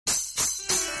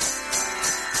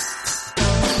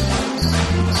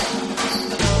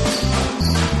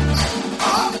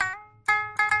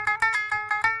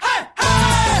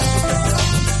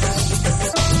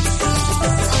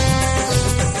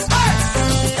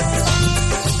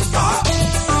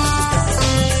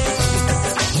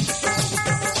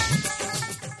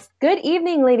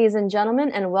evening, ladies and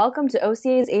gentlemen, and welcome to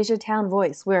OCA's Asia Town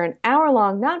Voice. We're an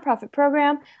hour-long nonprofit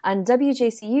program on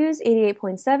WJCU's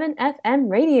 88.7 FM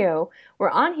radio. We're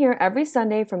on here every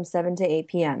Sunday from 7 to 8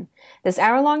 p.m. This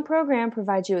hour-long program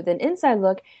provides you with an inside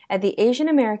look at the Asian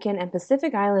American and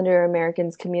Pacific Islander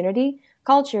Americans community,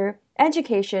 culture,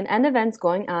 education, and events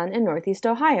going on in Northeast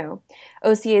Ohio.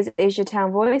 OCA's Asia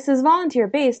Town Voice is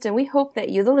volunteer-based, and we hope that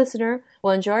you, the listener,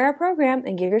 will enjoy our program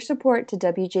and give your support to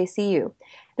WJCU.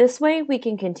 This way, we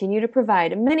can continue to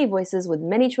provide many voices with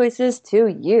many choices to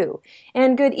you.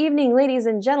 And good evening, ladies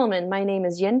and gentlemen. My name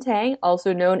is Yen Tang,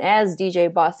 also known as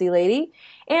DJ Bossy Lady.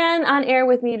 And on air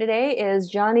with me today is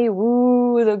Johnny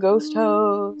Woo, the ghost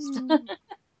host.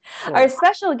 Our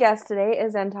special guest today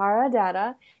is Antara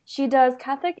Datta. She does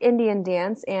Kathak Indian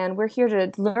dance, and we're here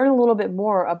to learn a little bit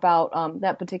more about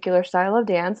that particular style of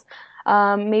dance.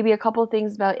 Maybe a couple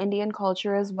things about Indian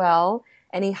culture as well,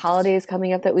 any holidays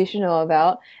coming up that we should know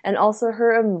about, and also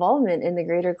her involvement in the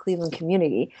greater Cleveland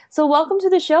community. So welcome to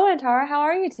the show, Antara. How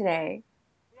are you today?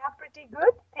 Yeah, pretty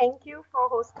good. Thank you for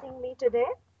hosting me today.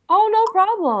 Oh, no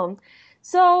problem.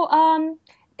 So,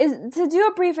 to do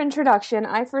a brief introduction,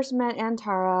 I first met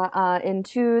Antara in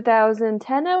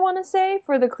 2010, I want to say,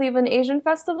 for the Cleveland Asian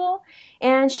Festival,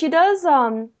 and she does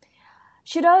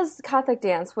Kathak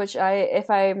dance, which if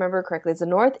I remember correctly, is a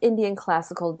North Indian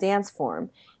classical dance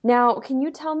form. Now, can you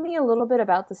tell me a little bit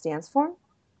about this dance form?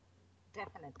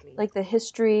 Definitely. Like the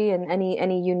history and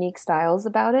any unique styles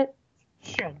about it?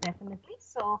 Sure, definitely.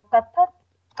 So Kathak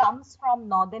comes from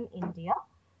northern India.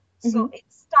 So it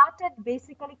started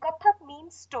basically, Kathak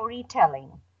means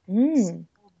storytelling. Mm.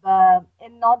 So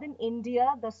in northern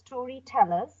India, the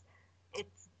storytellers,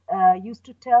 it's used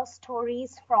to tell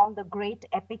stories from the great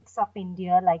epics of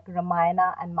India like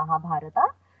Ramayana and Mahabharata.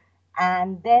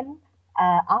 And then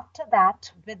after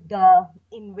that, with the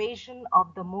invasion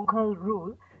of the Mughal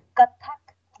rule,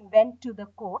 Kathak went to the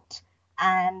court,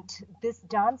 and this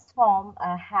dance form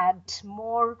had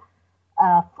more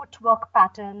footwork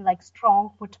pattern, like strong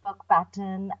footwork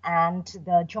pattern, and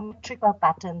the geometrical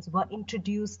patterns were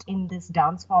introduced in this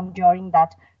dance form during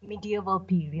that medieval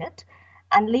period.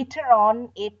 And later on,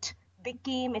 it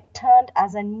turned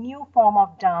as a new form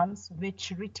of dance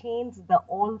which retains the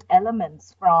old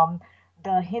elements from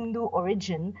the Hindu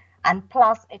origin, and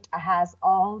plus it has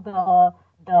all the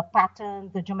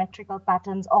patterns, the geometrical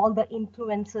patterns, all the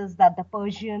influences that the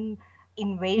Persian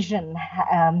invasion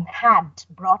had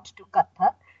brought to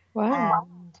Kathak. Wow.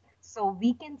 And so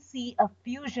we can see a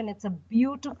fusion. It's a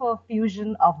beautiful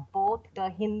fusion of both the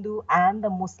Hindu and the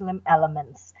Muslim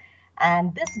elements.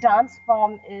 And this dance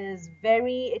form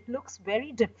it looks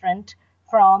very different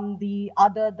from the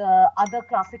other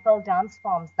classical dance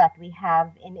forms that we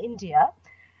have in India.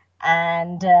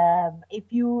 And if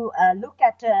you look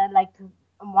at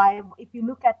if you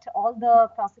look at all the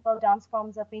classical dance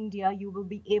forms of India, you will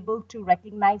be able to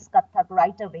recognize Kathak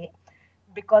right away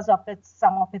because of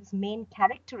some of its main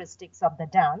characteristics of the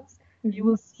dance. You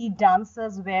will see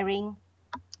dancers wearing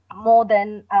more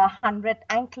than 100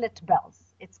 anklet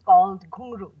bells. It's called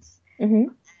ghungroos.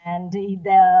 Mm-hmm. And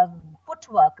the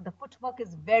footwork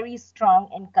is very strong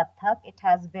in Kathak. It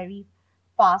has very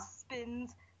fast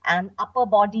spins, and upper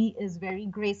body is very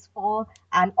graceful,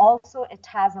 and also it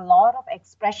has a lot of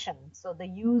expression. So the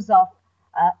use of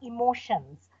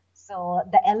emotions. So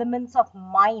the elements of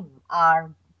mime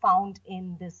are found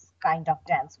in this kind of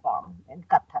dance form in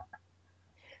Kathak.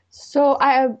 So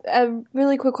I have a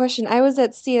really quick question. I was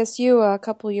at CSU a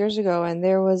couple years ago, and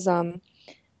there was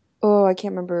oh, I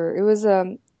can't remember. It was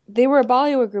they were a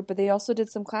Bollywood group, but they also did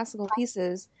some classical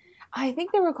pieces. I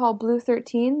think they were called Blue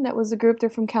 13. That was a group. They're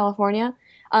from California.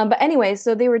 But anyway,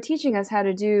 so they were teaching us how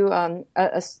to do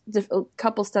a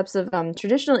couple steps of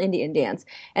traditional Indian dance,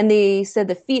 and they said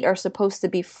the feet are supposed to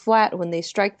be flat when they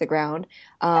strike the ground,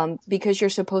 because you're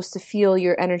supposed to feel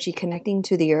your energy connecting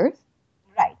to the earth.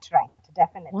 Right,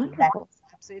 definitely. Wonderful.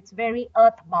 So it's very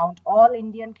earthbound. All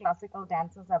Indian classical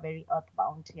dances are very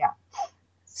earthbound. Yeah.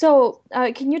 So,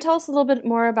 can you tell us a little bit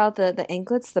more about the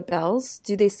anklets, the bells?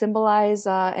 Do they symbolize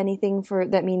anything for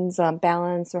that means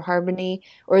balance or harmony,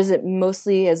 or is it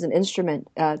mostly as an instrument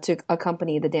to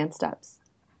accompany the dance steps?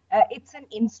 It's an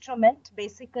instrument.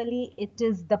 Basically, it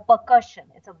is the percussion.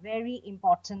 It's a very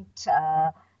important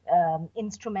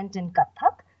instrument in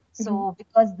Kathak. Hmm. So,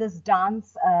 because this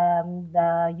dance,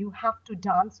 you have to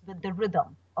dance with the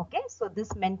rhythm. Okay, so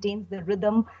this maintains the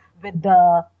rhythm with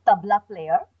the tabla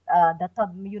player. The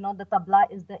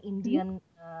tabla is the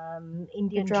Hmm. The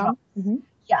Indian drum. drums. Hmm.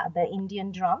 Yeah, the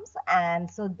Indian drums. And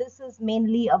so this is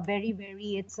mainly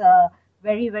it's a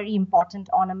very, very important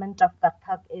ornament of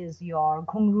Kathak is your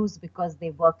ghungroos because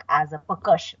they work as a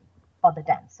percussion for the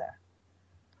dancer.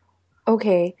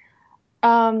 Okay.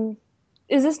 Um,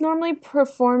 is this normally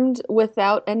performed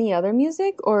without any other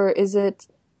music, or is it,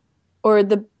 or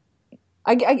the,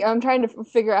 I'm trying to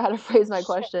figure out how to phrase my Sure.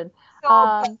 question. So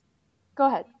Um, Go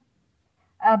ahead.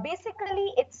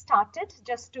 basically, it started,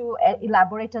 just to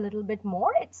elaborate a little bit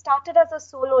more, it started as a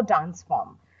solo dance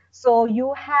form. So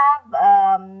you have,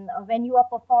 when you are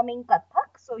performing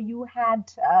Kathak, so you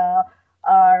had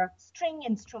a string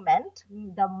instrument.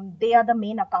 They are the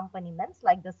main accompaniments,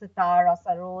 like the sitar or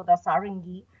sarod or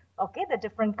sarangi, okay, the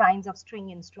different kinds of string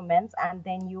instruments. And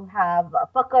then you have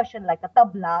percussion like a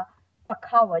tabla,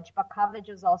 pakhavaj. Pakhavaj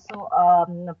is also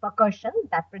percussion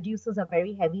that produces a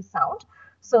very heavy sound.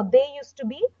 So they used to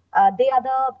be, they are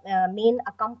the main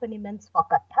accompaniments for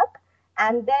Kathak.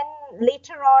 And then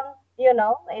later on,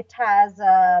 it has,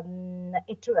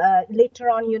 later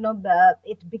on,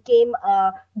 it became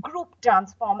a group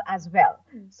dance form as well.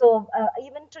 So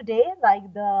even today,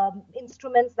 like the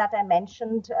instruments that I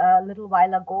mentioned a little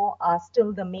while ago are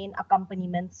still the main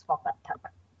accompaniments for Kathak.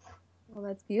 Well,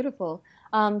 that's beautiful.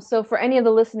 So for any of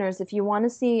the listeners, if you want to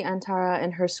see Antara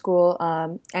in her school,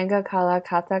 Anga Kala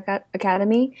Kathak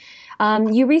Academy,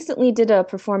 you recently did a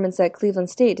performance at Cleveland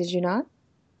State, did you not?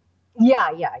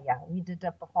 Yeah, yeah, yeah. We did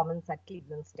a performance at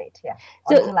Cleveland State, yeah,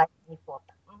 on So July 24th.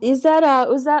 is that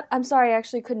was that I'm sorry, I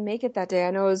actually couldn't make it that day.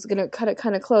 I know I was gonna cut it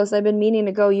kind of close. I've been meaning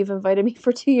to go. You've invited me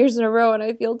for 2 years in a row and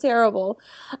I feel terrible.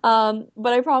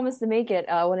 But I promise to make it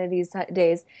one of these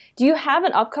days. Do you have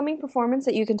an upcoming performance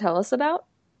that you can tell us about?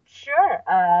 Sure.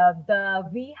 The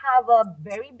We have a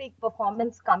very big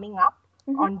performance coming up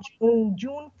Hmm. on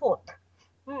June 4th.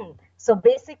 So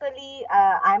basically,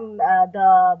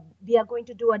 we are going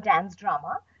to do a dance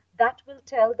drama that will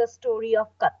tell the story of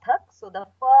Kathak. So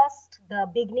the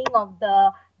beginning of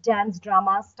the dance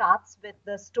drama starts with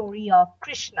the story of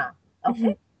Krishna.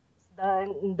 Okay,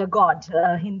 the god,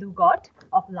 Hindu god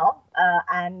of love,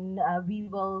 and we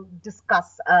will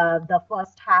discuss. The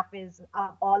first half is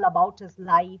all about his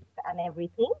life and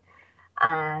everything,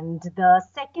 and the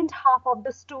second half of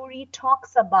the story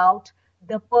talks about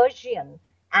the Persian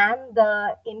and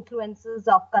the influences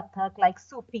of Kathak, like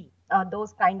Sufi,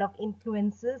 those kind of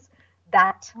influences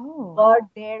that Oh. were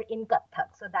there in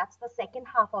Kathak. So that's the second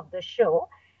half of the show.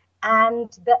 And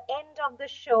the end of the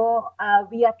show,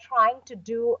 we are trying to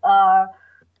do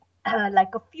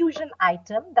like a fusion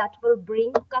item that will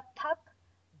bring Kathak,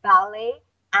 ballet,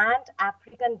 and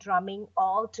African drumming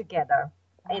all together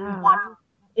in Wow.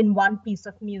 one piece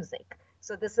of music.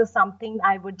 So this is something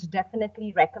I would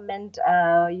definitely recommend,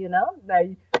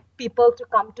 the people to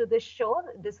come to this show.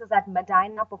 This is at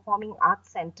Medina Performing Arts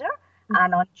Center,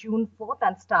 and on June 4th,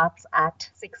 and starts at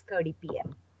 6:30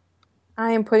 p.m.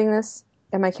 I am putting this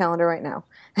in my calendar right now.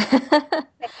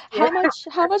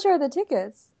 How much are the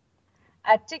tickets?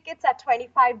 Tickets are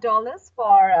 $25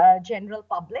 for general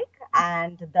public,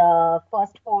 and the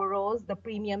first four rows, the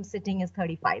premium sitting is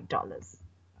 $35.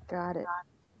 Got it.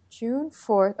 June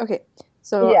 4th. Okay.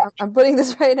 So Yeah. I'm putting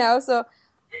this right now. So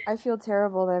I feel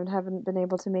terrible that I haven't been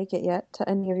able to make it yet to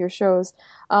any of your shows.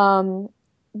 Um,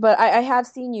 but I have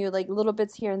seen you like little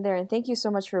bits here and there, and thank you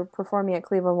so much for performing at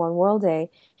Cleveland One World Day.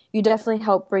 You definitely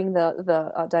help bring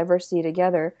the diversity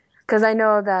together because I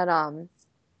know that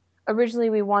originally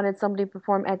we wanted somebody to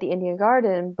perform at the Indian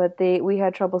Garden, but they we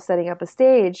had trouble setting up a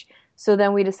stage. So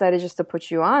then we decided just to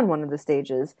put you on one of the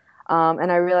stages.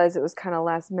 And I realized it was kind of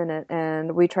last minute,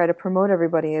 and we try to promote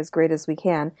everybody as great as we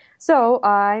can. So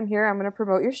I'm here. I'm going to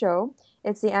promote your show.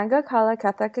 It's the Anga Kala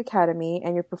Kathak Academy,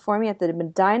 and you're performing at the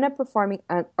Medina Performing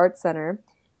Arts Center,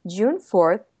 June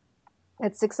 4th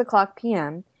at 6 o'clock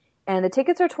p.m. And the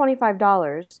tickets are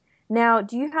 $25. Now,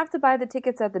 do you have to buy the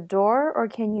tickets at the door or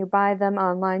can you buy them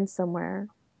online somewhere?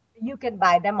 You can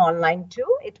buy them online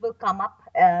too. It will come up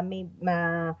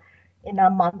in a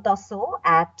month or so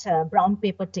at Brown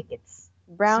Paper Tickets.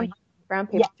 So, Brown brown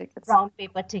yeah, paper tickets. Brown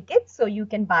Paper Tickets. So you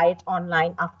can buy it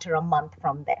online after a month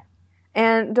from there.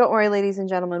 And don't worry, ladies and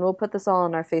gentlemen, we'll put this all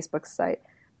on our Facebook site.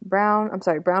 I'm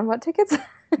sorry, brown what tickets?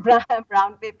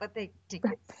 Brown Paper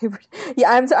Tickets. Paper.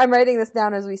 Yeah, I'm writing this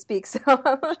down as we speak, so I'm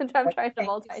trying to Thank you so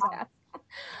multitask.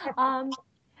 much. Um,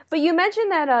 but you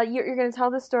mentioned that you're going to tell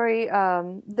the story.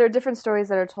 There are different stories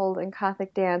that are told in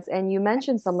Gothic dance, and you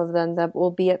mentioned some of them that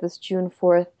will be at this June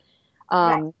 4th.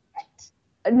 Right, Um, right.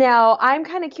 Now, I'm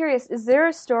kind of curious, is there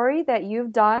a story that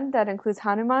you've done that includes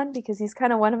Hanuman? Because he's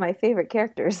kind of one of my favorite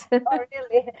characters. Oh,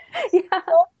 really? Yeah.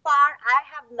 So far, I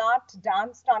have not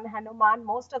danced on Hanuman.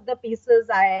 Most of the pieces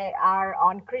I are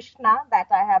on Krishna that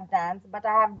I have danced, but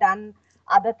I have done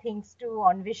other things too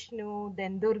on Vishnu,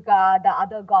 then Durga, the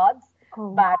other gods.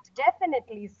 Oh. But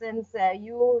definitely, since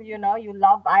you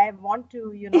love, I want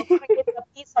to, create a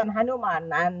piece on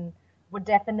Hanuman, and would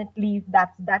definitely,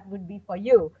 that would be for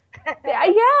you. Yeah,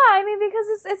 I mean, because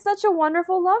it's such a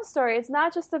wonderful love story. It's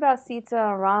not just about Sita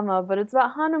and Rama, but it's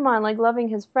about Hanuman like loving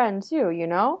his friend too, you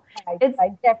know? Right, It's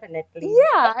right, definitely.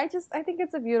 yeah, I think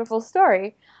it's a beautiful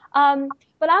story.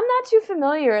 But I'm not too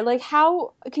familiar. Like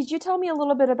how could you tell me a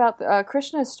little bit about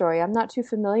Krishna's story? I'm not too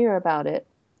familiar about it.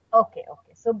 Okay,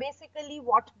 okay. So basically,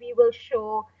 what we will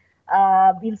show,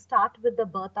 we'll start with the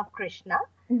birth of Krishna,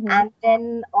 Hmm. and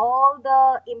then all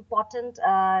the important,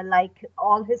 like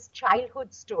all his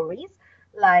childhood stories,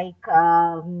 like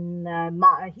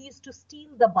he used to steal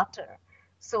the butter.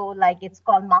 So, like it's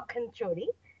called Makhan Chori.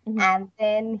 Hmm. And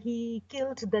then he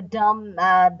killed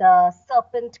the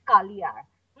serpent Kalia.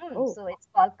 Oh, So it's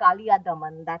called Kalia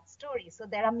Daman, that story. So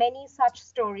there are many such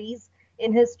stories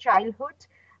in his childhood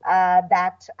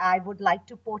that I would like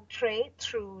to portray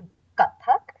through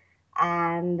Kathak.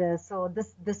 And so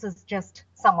this is just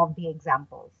some of the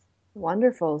examples.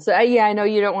 wonderful. So yeah, I know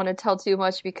you don't want to tell too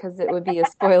much because it would be a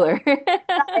spoiler.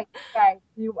 Right, right.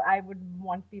 I would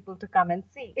want people to come and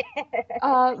see.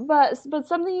 But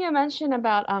something you mentioned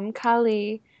about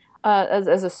Kali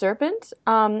as a serpent.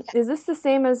 Is this the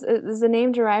same as is the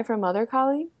name derived from Mother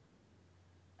Kali?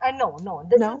 No, no.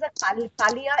 This is No. a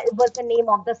Kalia. It was the name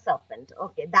of the serpent.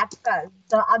 Okay,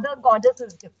 the other goddess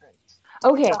is different.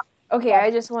 Okay. The Okay, I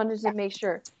goddess, just wanted to yeah, make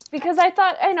sure because I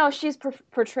thought I know she's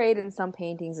portrayed in some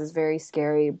paintings as very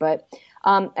scary, but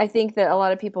I think that a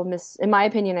lot of people in my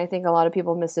opinion, I think a lot of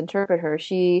people misinterpret her.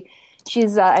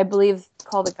 She's I believe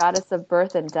called the goddess of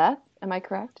birth and death. Am I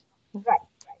correct? right,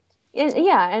 right.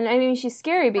 Yeah, and I mean she's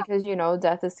scary because you know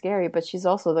death is scary, but she's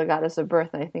also the goddess of birth,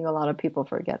 and I think a lot of people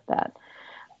forget that.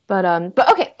 But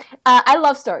okay, I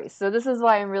love stories, so this is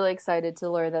why I'm really excited to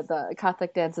learn that the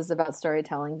Kathak dance is about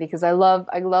storytelling because I love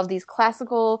these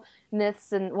classical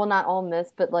myths and well, not all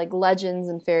myths, but like legends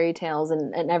and fairy tales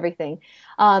and everything.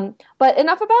 But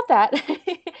enough about that.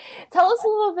 Tell us a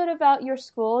little bit about your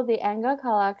school, the Anga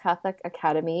Kala Kathak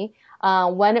Academy,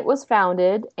 when it was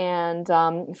founded, and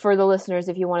for the listeners,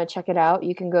 if you want to check it out,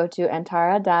 you can go to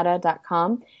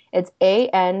antaradata.com. It's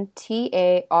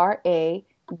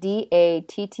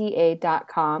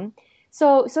ANTARADATTA.com.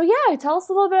 So yeah, tell us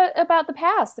a little bit about the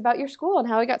past, about your school and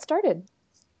how it got started.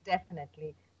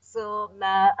 Definitely. So,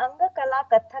 Anga Kala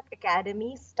Kathak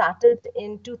Academy started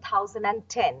in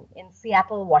 2010 in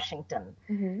Seattle, Washington.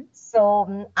 Hmm.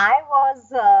 So, I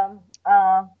was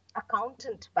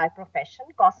accountant by profession,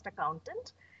 cost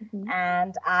accountant, Hmm.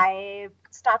 and I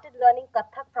started learning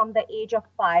Kathak from the age of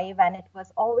 5, and it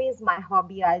was always my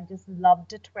hobby. I just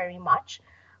loved it very much.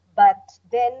 But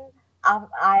then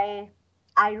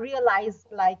I realized,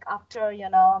 like after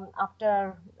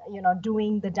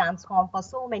doing the dance form for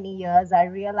so many years, I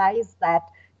realized that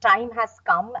time has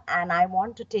come and I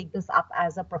want to take this up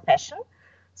as a profession.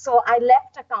 So I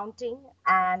left accounting,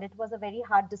 and it was a very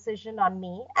hard decision on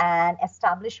me, and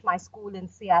established my school in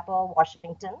Seattle,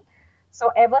 Washington. So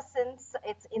ever since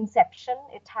its inception,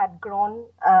 it had grown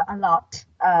a lot,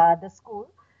 the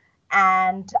school,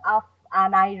 and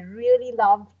I really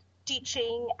loved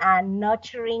teaching and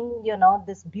nurturing,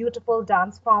 this beautiful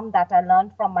dance form that I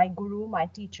learned from my guru, my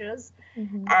teachers,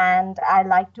 Hmm. and I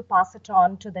like to pass it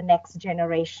on to the next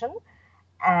generation.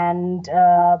 And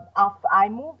I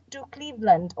moved to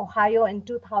Cleveland, Ohio in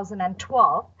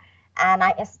 2012, and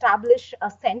I established a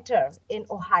center in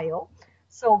Ohio.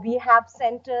 So we have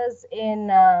centers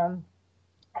in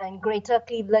greater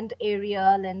Cleveland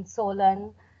area, in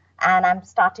Solon, and I'm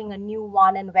starting a new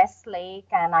one in Westlake,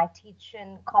 and I teach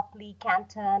in Copley,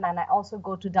 Canton, and I also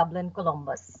go to Dublin,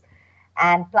 Columbus.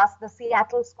 And plus, the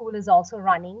Seattle school is also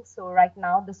running. So right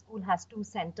now, the school has two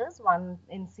centers, one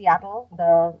in Seattle,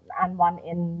 and one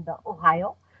in the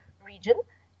Ohio region.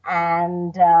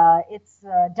 And it's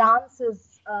dance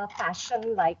is a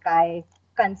passion, like I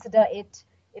consider it.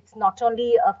 It's not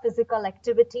only a physical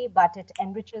activity, but it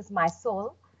enriches my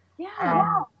soul. Yeah.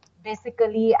 And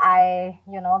basically, I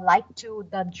like to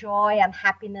the joy and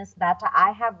happiness that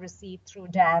I have received through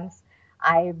dance.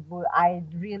 I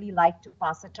really like to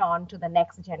pass it on to the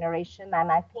next generation,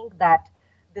 and I think that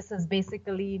this is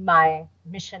basically my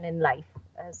mission in life.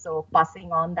 So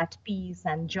passing on that peace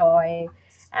and joy,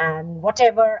 and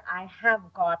whatever I have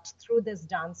got through this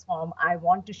dance form, I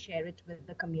want to share it with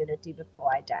the community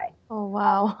before I die. Oh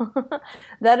wow.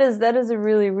 That is a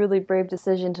really really brave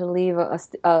decision to leave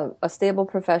a stable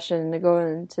profession to go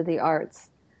into the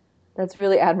arts. That's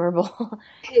really admirable.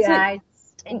 Yeah, So I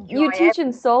just enjoy you teach in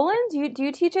every Solon? Do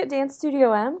you teach at Dance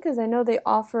Studio M? Because I know they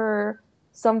offer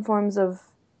some forms of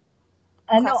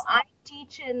No, class. I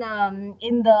teach in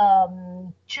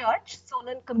the church,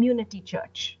 Solon Community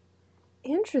Church.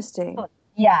 Interesting.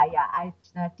 Yeah, yeah. I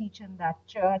teach in that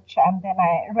church, and then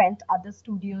I rent other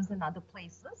studios in other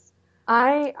places.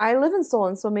 I live in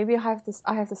Solon, so maybe I have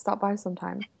to stop by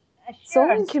sometime. Sure.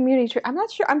 Solon Community Church. I'm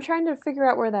not sure. I'm trying to figure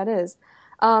out where that is.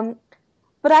 Um,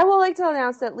 but I would like to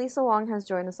announce that Lisa Wong has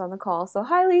joined us on the call. So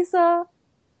hi, Lisa.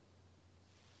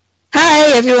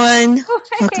 Hi everyone.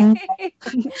 Welcome.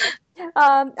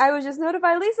 I was just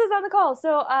notified Lisa's on the call.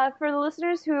 So, for the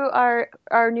listeners who are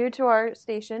new to our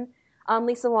station,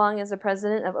 Lisa Wong is the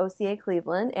president of OCA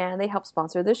Cleveland, and they help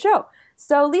sponsor the show.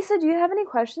 So, Lisa, do you have any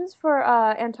questions for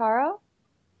Antaro?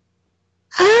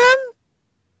 Um,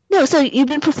 no, so you've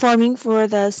been performing for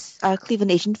the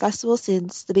Cleveland Asian Festival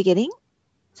since the beginning.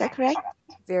 Is that correct?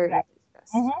 Very Right. yes.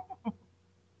 Mm-hmm.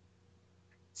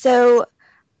 So,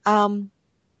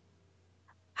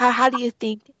 how do you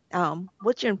think?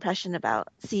 What's your impression about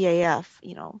CAF?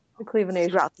 The Cleveland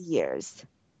Asian. Throughout the years.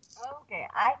 Okay,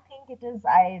 I think it is.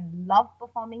 I love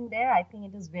performing there. I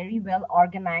think it is very well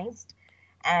organized,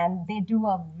 and they do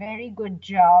a very good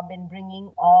job in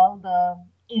bringing all the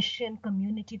Asian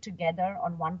community together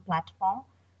on one platform.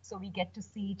 So we get to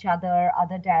see each other,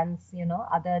 other dance,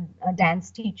 other dance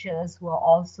teachers who are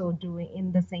also doing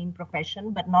in the same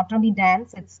profession, but not only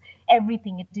dance, it's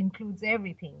everything. It includes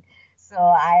everything. So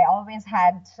I always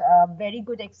had a very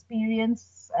good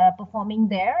experience performing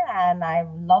there, and I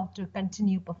love to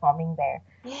continue performing there.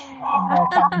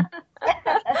 Yeah.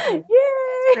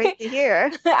 Yay! Great to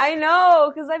hear. I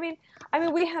know, because I mean,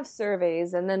 we have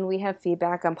surveys and then we have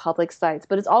feedback on public sites,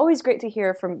 but it's always great to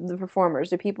hear from the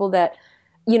performers, the people that,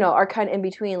 are kind of in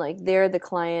between. Like they're the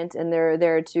client and they're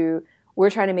there to. We're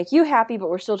trying to make you happy, but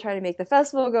we're still trying to make the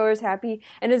festival goers happy.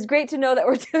 And it's great to know that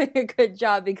we're doing a good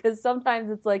job because sometimes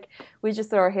it's like we just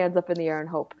throw our hands up in the air and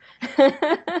hope.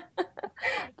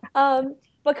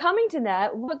 But coming to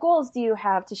that, what goals do you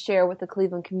have to share with the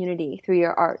Cleveland community through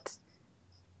your art?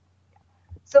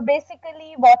 So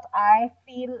basically, what I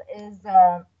feel is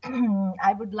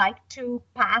I would like to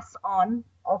pass on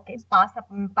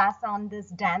this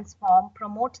dance form,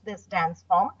 promote this dance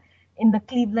form in the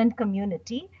Cleveland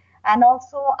community. And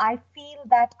also, I feel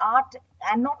that art,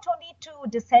 and not only to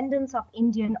descendants of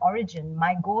Indian origin,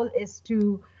 my goal is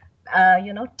to,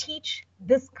 teach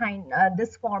this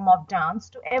form of dance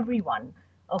to everyone.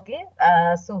 Okay,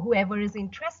 so whoever is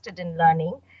interested in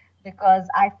learning, because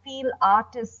I feel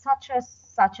art is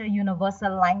such a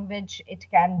universal language. It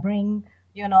can bring,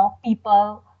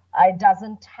 people. It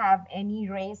doesn't have any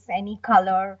race, any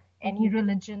color, any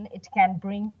religion. It can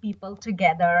bring people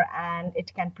together, and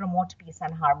it can promote peace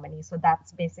and harmony. So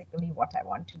that's basically what I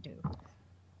want to do.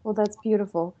 Well, that's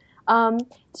beautiful.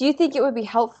 Do you think it would be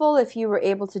helpful if you were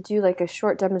able to do like a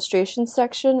short demonstration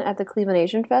section at the Cleveland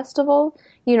Asian Festival?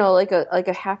 Like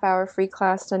a half hour free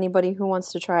class to anybody who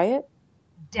wants to try it?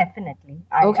 Definitely,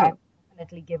 Okay. I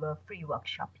definitely give a free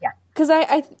workshop. Yeah. Because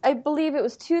I believe it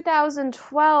was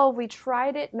 2012 we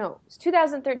tried it. No, it was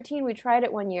 2013 we tried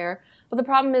it one year. But the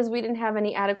problem is we didn't have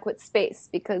any adequate space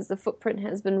because the footprint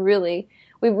has been really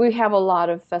we have a lot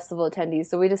of festival attendees,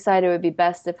 so we decided it would be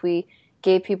best if we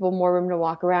gave people more room to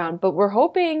walk around. But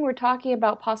we're talking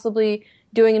about possibly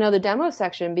doing another demo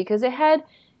section because it had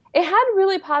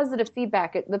really positive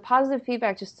feedback. The positive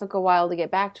feedback just took a while to get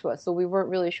back to us, so we weren't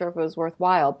really sure if it was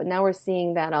worthwhile. But now we're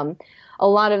seeing that a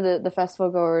lot of the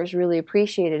festival goers really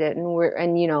appreciated it, and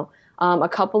a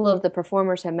couple of the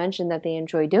performers have mentioned that they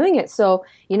enjoy doing it. So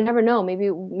you never know. Maybe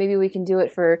we can do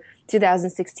it for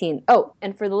 2016. Oh,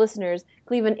 and for the listeners,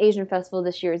 Cleveland Asian Festival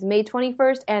this year is May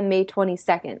 21st and May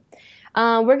 22nd.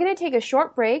 We're going to take a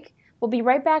short break. We'll be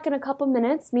right back in a couple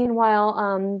minutes. Meanwhile,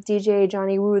 DJ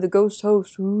Johnny Woo, the ghost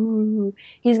host,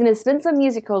 he's going to spin some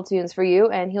musical tunes for you,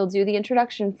 and he'll do the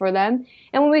introduction for them.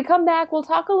 And when we come back, we'll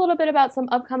talk a little bit about some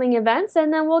upcoming events,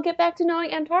 and then we'll get back to knowing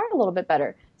Antara a little bit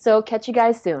better. So catch you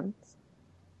guys soon.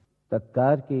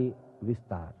 तत्कार के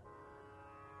विस्तार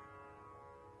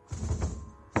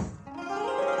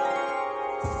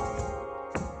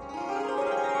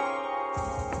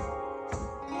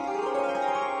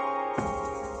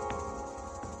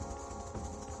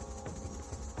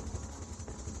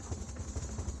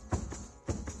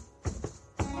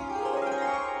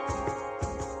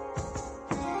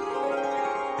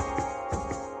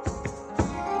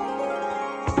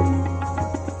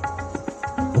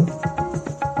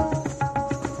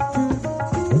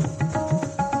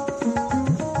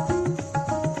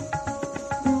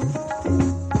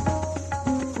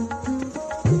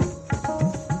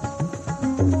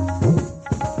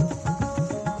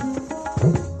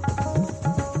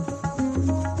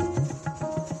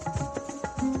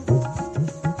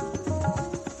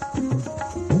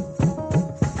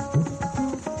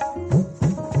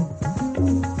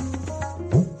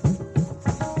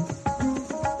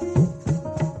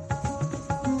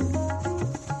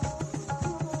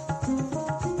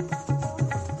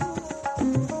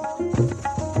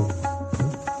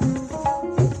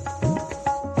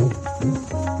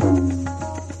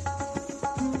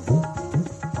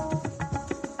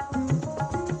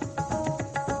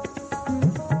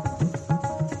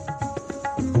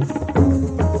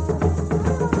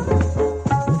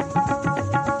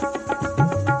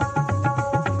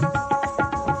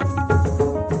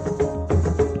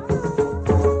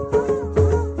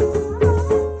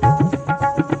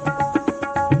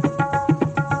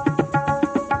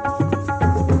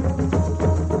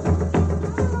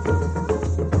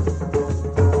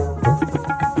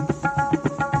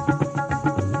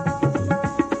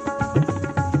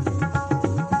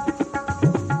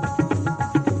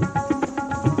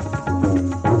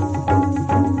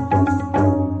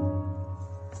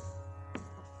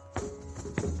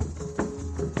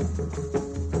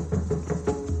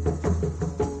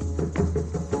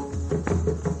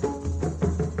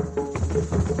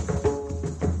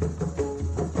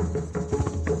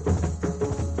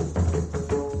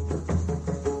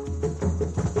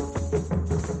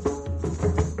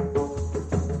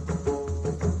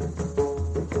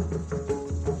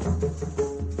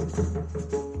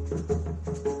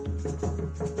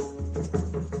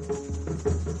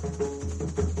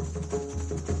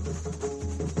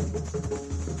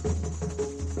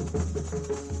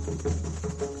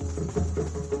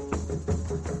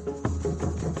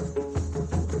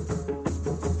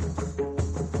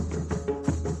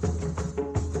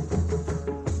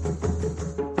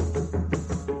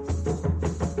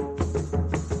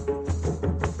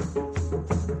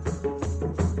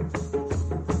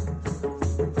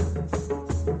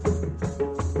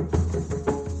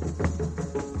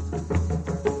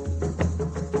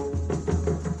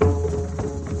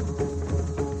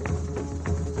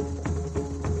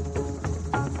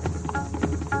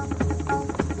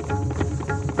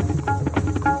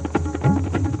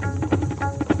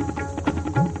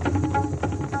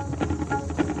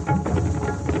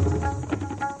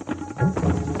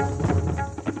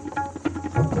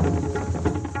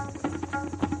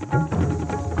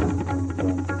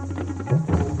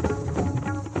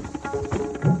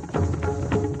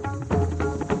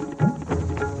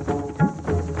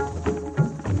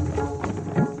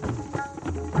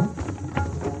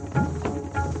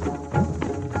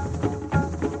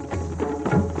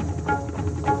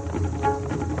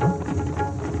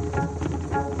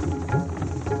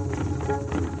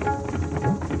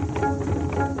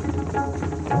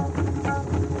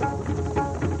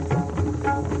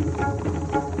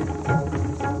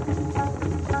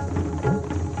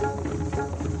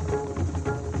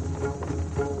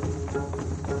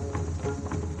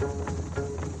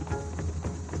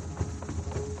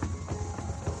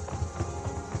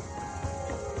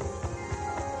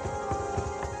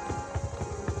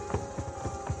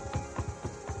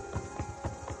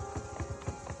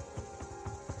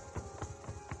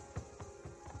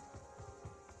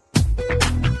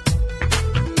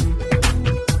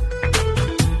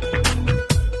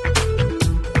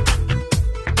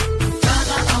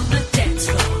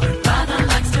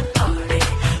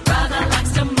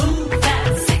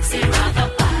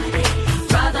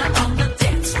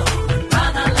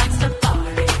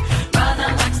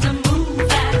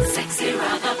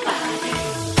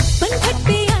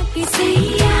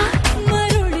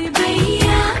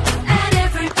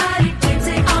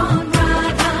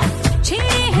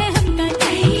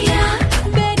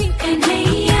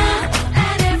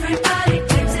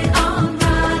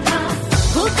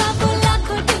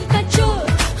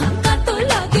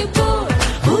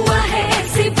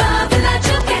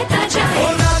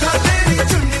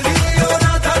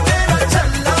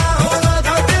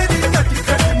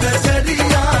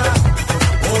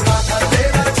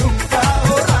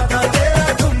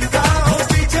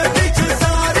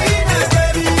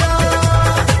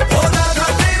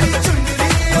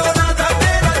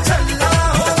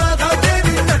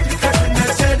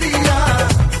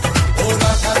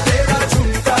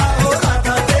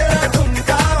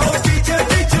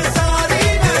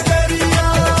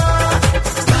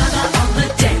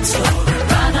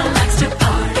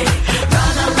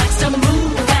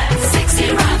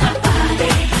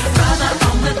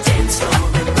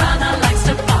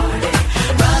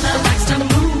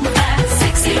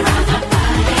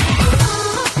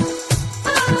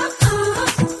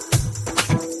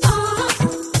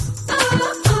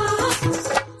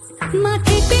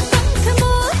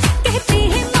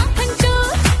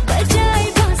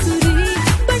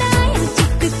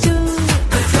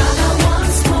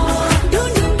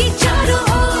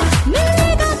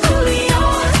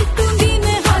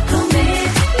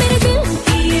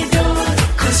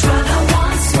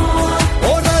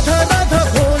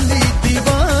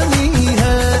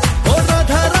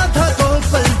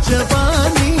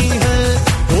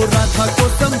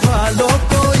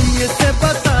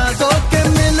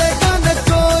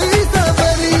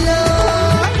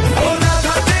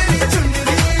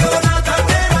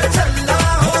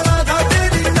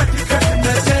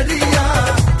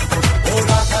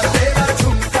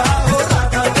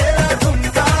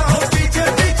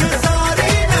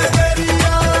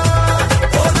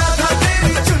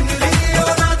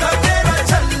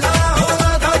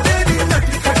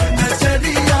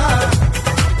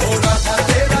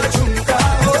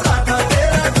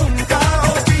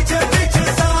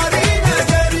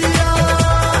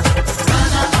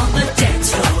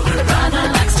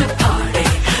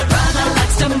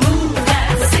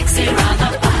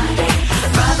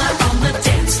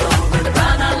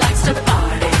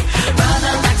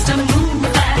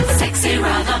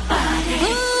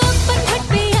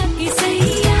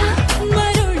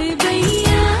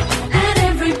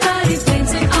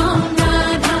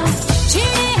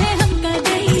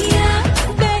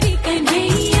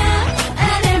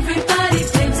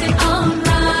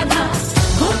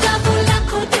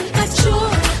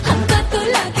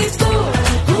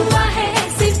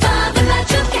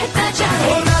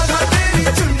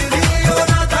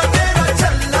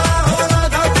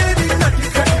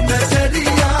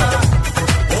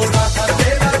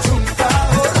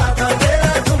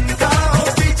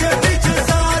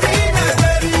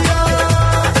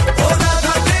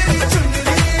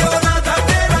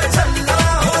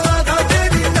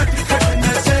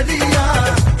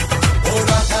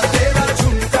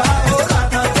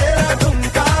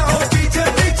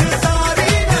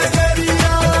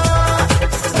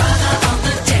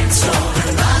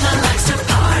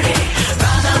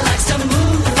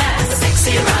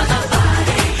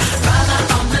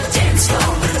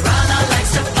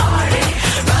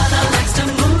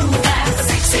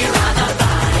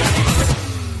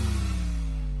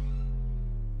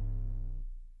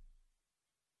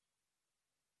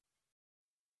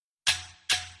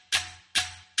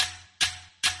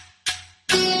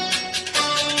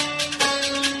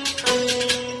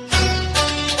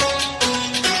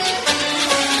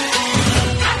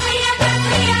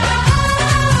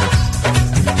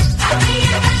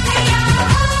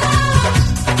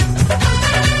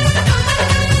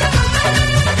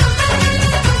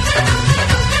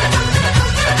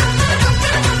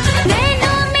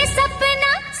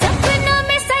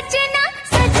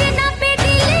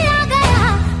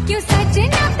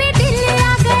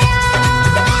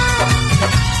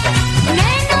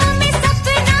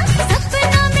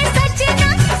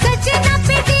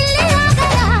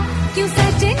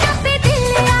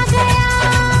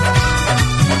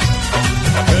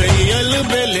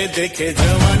देखे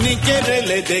जवानी के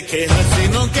रेले देखे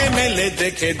हसीनों के मेले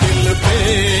देखे दिल पे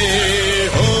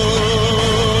हो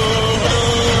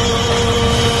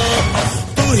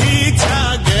तू ही छा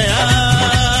गया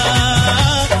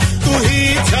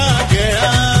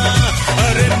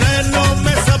अरे नैनों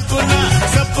में सपना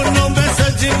सपनों में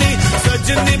सजनी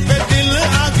सजनी पे दिल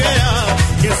आ गया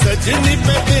कि सजनी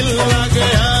पे दिल आ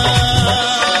गया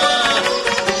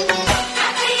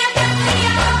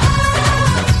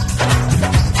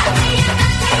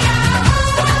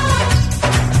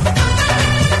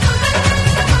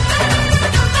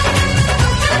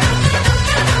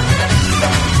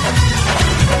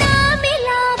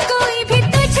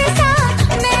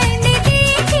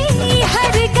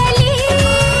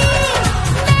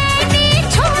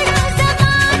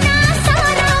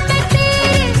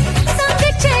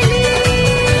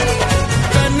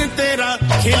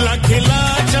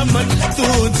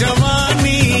तू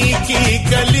जवानी की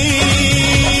कली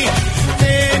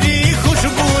तेरी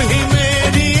खुशबू ही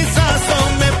मेरी सांसों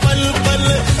में पल पल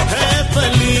है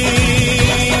पली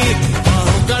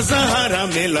पाँव का सहारा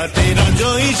मिला तेरा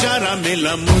जो इशारा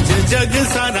मिला मुझे जग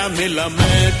सारा मिला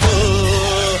मैं तो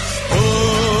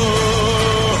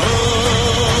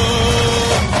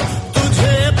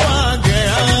तुझे पा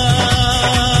गया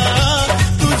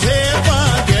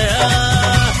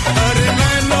अरे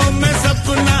नैनों में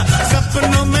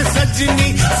सपनों में सजनी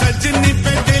सजनी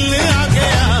पे दिल आ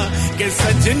गया कि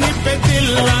सजनी पे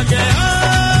दिल आ गया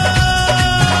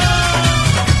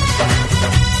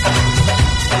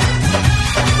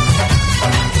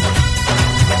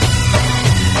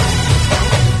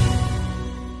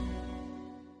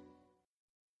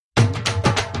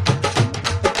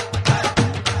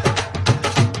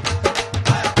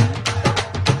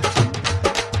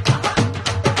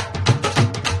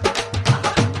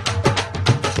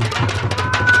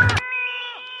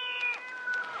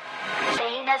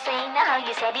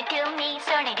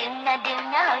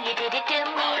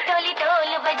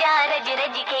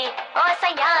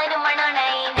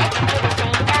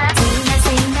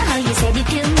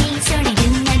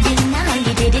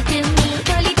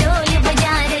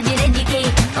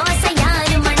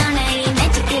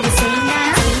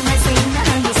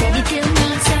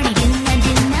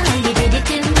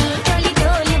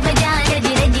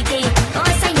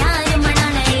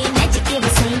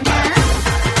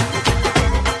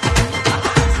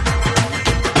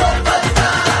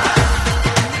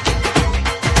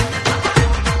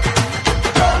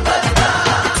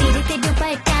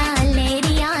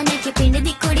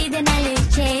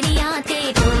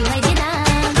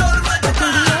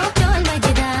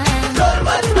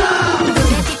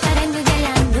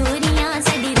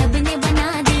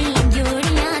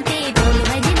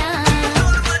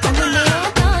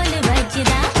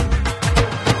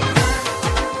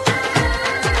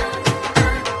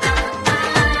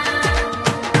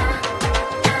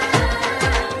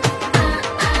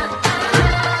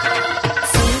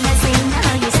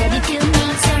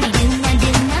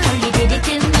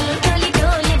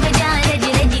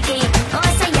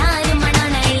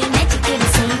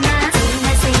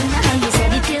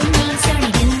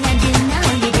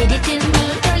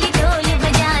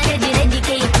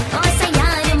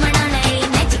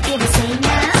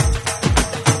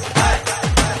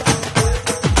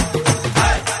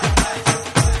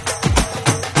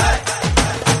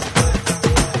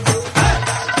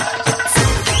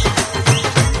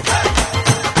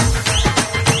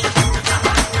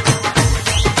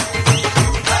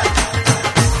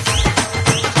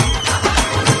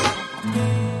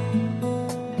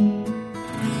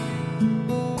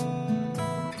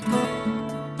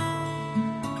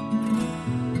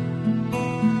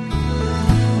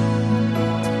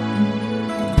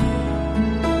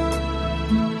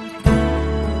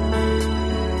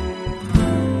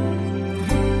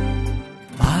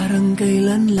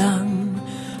kailan lang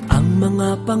ang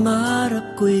mga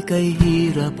pangarap ko'y kay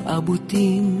hirap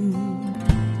abutin.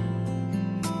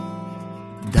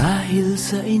 Dahil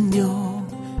sa inyo,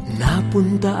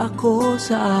 napunta ako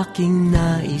sa aking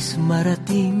nais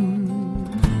marating.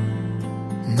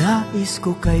 Nais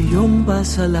ko kayong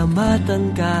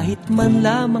pasalamatan kahit man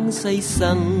lamang sa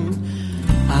isang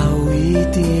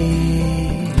awitin.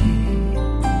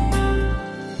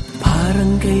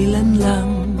 Parang kailan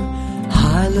lang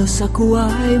halos ako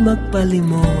ay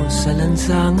magpalimos sa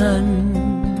lansangan.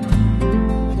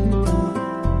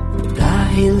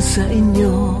 Dahil sa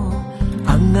inyo,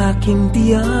 ang aking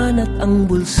tiyan at ang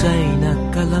bulsa'y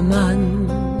nagkalaman.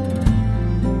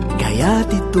 Kaya't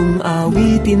itong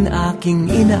awitin aking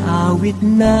inaawit,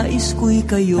 nais ko'y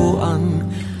kayo ang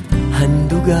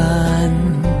handugan.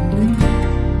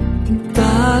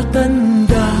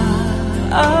 Tatanda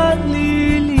at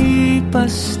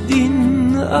lilipas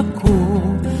din ako.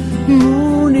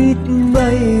 Ngunit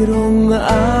mayroong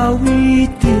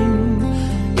awiting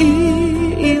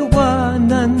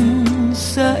iiwanan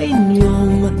sa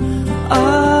inyong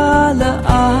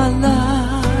alaala.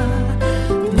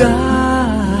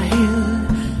 Dahil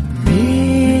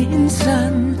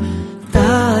minsan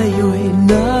tayo'y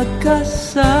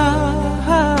nagkasama.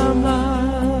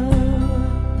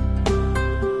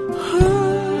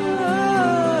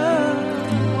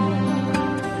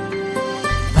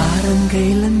 Parang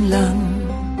kailan lang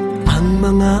ang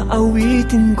mga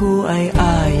awitin ko ay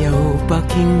ayaw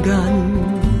pakinggan.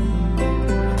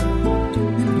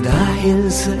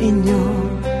 Dahil sa inyo,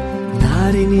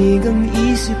 narinig ang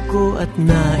isip ko at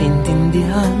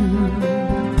naintindihan.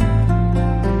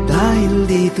 Dahil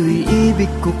dito'y ibig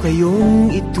ko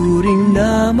kayong ituring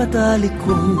na matalik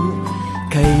kong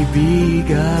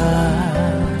kaibigan.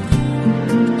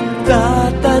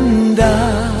 Tatanda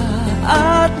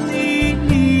at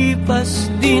lilipas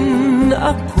din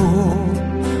ako,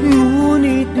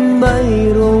 ngunit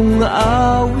mayroong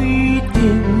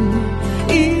awitin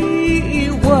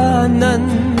iiwanan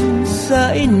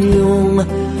sa inyong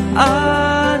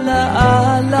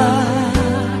alaala.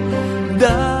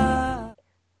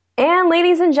 And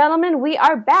ladies and gentlemen, we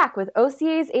are back with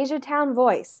OCA's Asiatown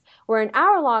Voice. We're an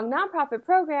hour-long nonprofit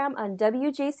program on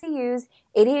WJCU's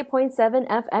 88.7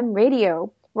 FM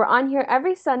radio. We're on here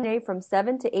every Sunday from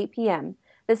 7 to 8 p.m.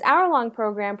 This hour-long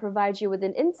program provides you with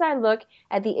an inside look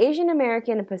at the Asian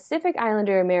American and Pacific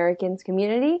Islander Americans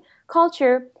community,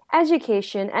 culture,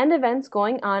 education, and events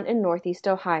going on in Northeast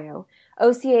Ohio.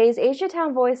 OCA's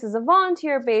Asiatown Voice is a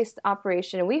volunteer-based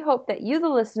operation, and we hope that you, the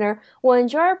listener, will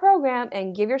enjoy our program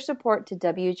and give your support to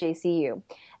WJCU.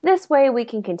 This way, we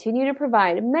can continue to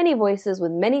provide many voices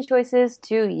with many choices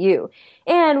to you.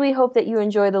 And we hope that you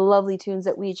enjoy the lovely tunes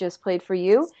that we just played for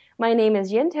you. My name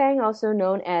is Yin Tang, also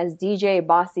known as DJ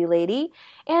Bossy Lady.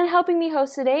 And helping me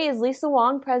host today is Lisa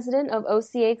Wong, president of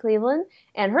OCA Cleveland,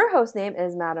 and her host name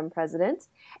is Madam President.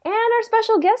 And our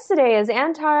special guest today is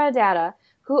Antara Datta,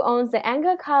 who owns the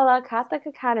Anga Kala Kathak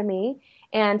Academy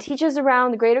and teaches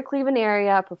around the greater Cleveland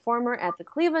area, a performer at the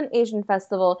Cleveland Asian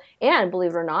Festival, and,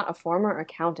 believe it or not, a former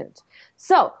accountant.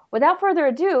 So, without further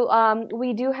ado,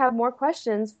 we do have more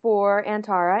questions for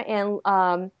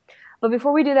Antara, but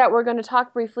before we do that, we're going to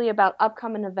talk briefly about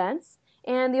upcoming events.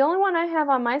 And the only one I have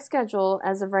on my schedule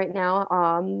as of right now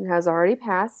has already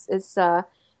passed. It's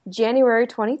January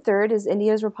 23rd is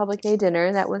India's Republic Day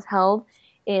dinner that was held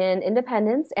in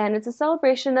Independence, and it's a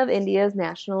celebration of India's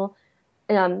National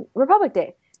Republic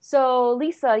Day. So,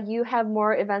 Lisa, you have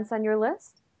more events on your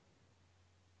list?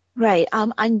 Right.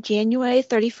 On January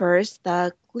 31st,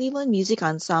 the Cleveland Music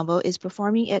Ensemble is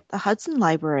performing at the Hudson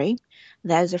Library.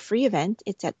 That is a free event.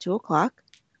 It's at 2 o'clock.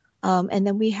 And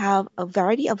then we have a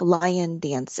variety of lion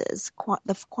dances.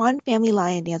 The Kwan Family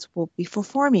Lion Dance will be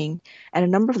performing at a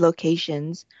number of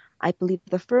locations. I believe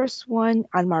the first one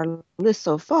on my list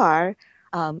so far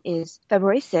is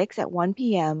February 6th at 1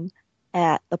 p.m.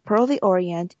 at the Pearl of the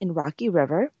Orient in Rocky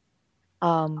River.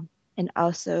 And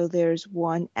also there's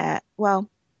one at,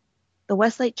 the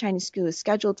Westlake Chinese School is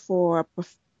scheduled for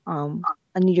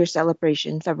a New Year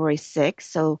celebration February 6th,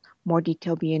 so more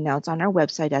detail will be announced on our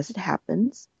website as it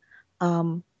happens.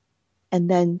 And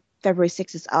then February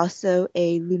 6th is also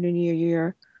a Lunar New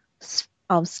Year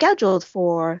scheduled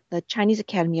for the Chinese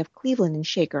Academy of Cleveland in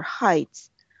Shaker Heights.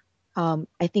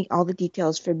 I think all the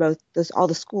details for all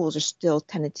the schools are still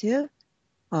tentative,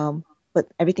 but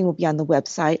everything will be on the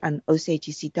website on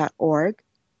ocagc.org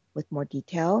with more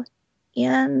detail.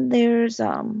 And there's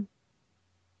Yellowtail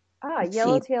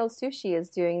Sushi is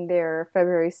doing their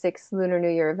February 6th Lunar New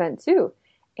Year event too.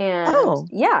 And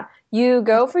yeah, you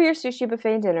go for your sushi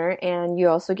buffet dinner, and you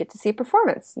also get to see a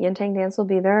performance. Yin Tang Dance will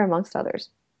be there, amongst others.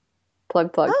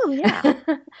 Plug. Oh, yeah.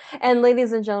 And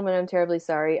ladies and gentlemen, I'm terribly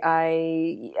sorry.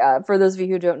 For those of you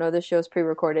who don't know, this show is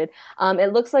pre-recorded.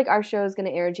 It looks like our show is going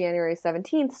to air January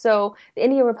 17th, so the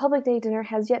India Republic Day dinner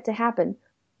has yet to happen.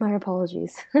 My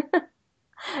apologies.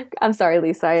 I'm sorry,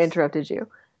 Lisa, I interrupted you.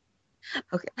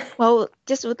 Okay. Well,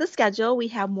 just with the schedule, we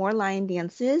have more lion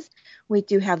dances. We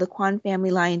do have the Kwan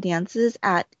Family Lion Dances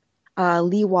at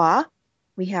Liwa.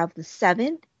 We have the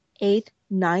 7th, 8th,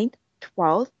 9th,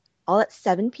 12th, all at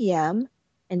 7 p.m.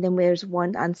 And then there's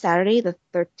one on Saturday, the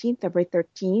 13th, February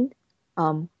 13th,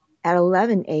 at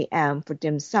 11 a.m. for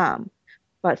dim sum.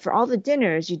 But for all the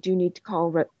dinners, you do need to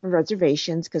call for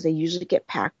reservations because they usually get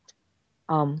packed.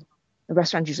 The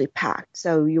restaurant's usually packed.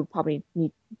 So you'll probably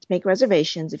need to make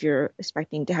reservations if you're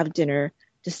expecting to have dinner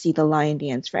to see the lion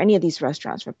dance for any of these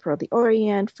restaurants, for Pearl of the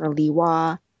Orient, for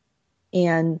Liwa.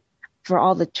 And For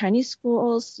all the Chinese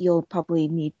schools, you'll probably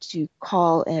need to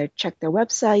call or check their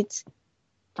websites.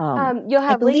 You'll I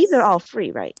have believe links. they're all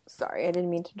free, right? Sorry, I didn't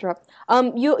mean to interrupt.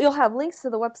 You'll have links to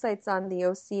the websites on the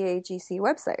OCAGC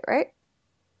website, right?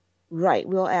 Right.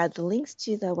 We'll add the links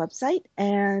to the website,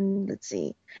 and let's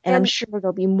see. And I'm And sure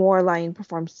there'll be more lion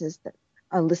performances that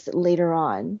are listed later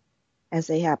on as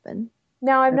they happen.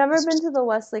 now I've never been to the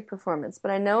Westlake performance, but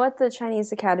I know at the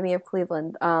Chinese Academy of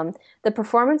Cleveland, the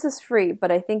performance is free,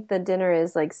 but I think the dinner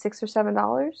is like $6 or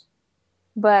 $7.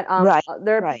 But Right,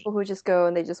 there are right. people who just go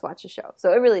and they just watch a show.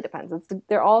 So it really depends.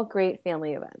 They're all great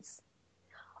family events.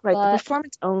 Right, the But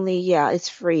performance only, yeah, is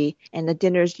free, and the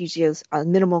dinner is usually a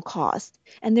minimal cost.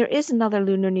 And there is another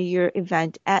Lunar New Year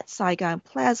event at Saigon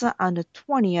Plaza on the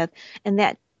 20th, and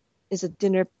that is a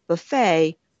dinner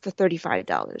buffet for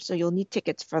 $35. So you'll need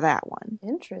tickets for that one.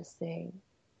 interesting.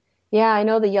 Yeah, I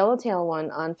know the Yellowtail one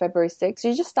on February 6th.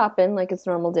 You just stop in like it's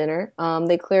normal dinner.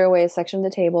 They clear away a section of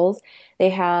the tables.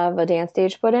 They have a dance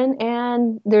stage put in,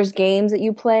 and there's games that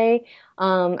you play.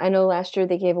 I know last year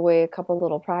they gave away a couple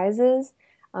little prizes.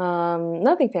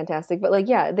 Nothing fantastic, but like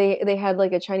yeah, they had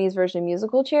like a Chinese version of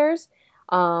musical chairs.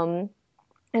 Um,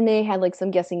 and they had like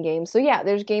some guessing games. So yeah,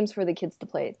 there's games for the kids to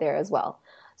play there as well.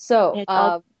 And So, it's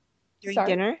all during sorry.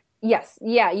 dinner, Yes,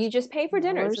 yeah, you just pay for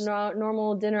dinner. It's a dollars.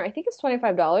 normal dinner. I think it's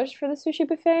 $25 for the sushi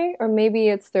buffet, or maybe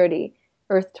it's 30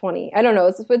 or 20. I don't know.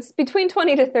 It's between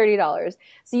 20 to $30.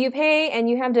 So you pay and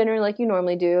you have dinner like you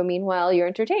normally do. Meanwhile, you're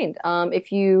entertained.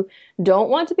 If you don't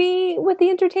want to be with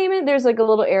the entertainment, there's like a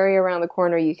little area around the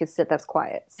corner you can sit that's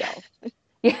quiet. So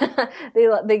yeah,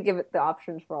 they give it the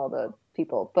options for all the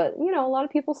people, but a lot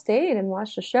of people stayed and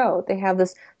watched the show. They have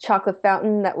this chocolate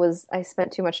fountain that was I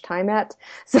spent too much time at,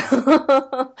 so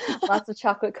lots of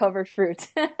chocolate covered fruit.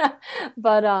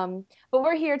 But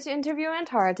we're here to interview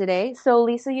Antara today. So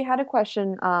Lisa, you had a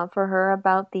question for her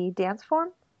about the dance form?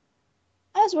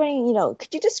 I was wondering,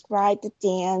 could you describe the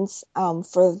dance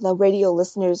for the radio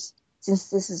listeners, since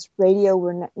this is radio,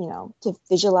 we're not, to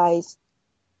visualize,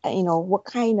 what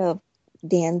kind of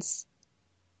dance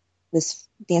this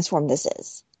dance form this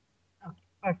is. Okay,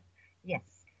 perfect. Yes.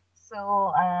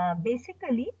 So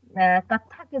basically,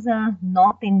 Kathak is a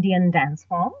North Indian dance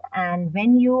form, and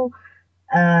when you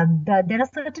there are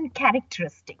certain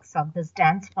characteristics of this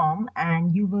dance form,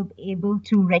 and you will be able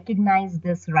to recognize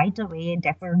this right away,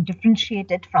 differentiate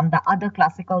it from the other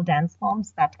classical dance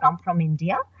forms that come from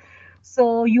India.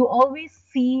 So you always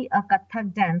see a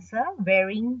Kathak dancer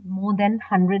wearing more than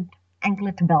 100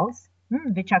 anklet bells,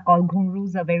 which are called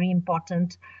ghungroos, are very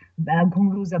important.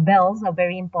 Ghungroos or bells are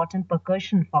very important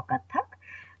percussion for Kathak.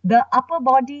 The upper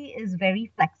body is very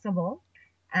flexible,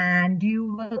 and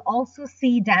you will also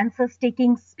see dancers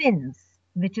taking spins,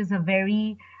 which is a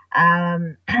very,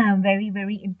 very,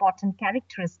 very important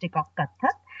characteristic of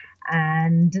Kathak.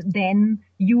 And then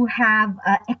you have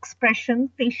expression,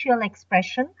 facial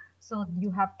expression. So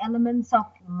you have elements of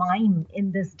mime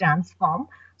in this dance form.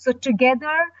 So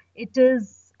together, it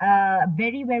is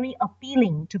very, very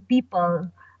appealing to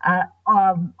people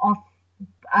of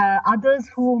others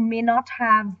who may not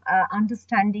have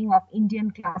understanding of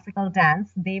Indian classical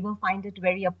dance. They will find it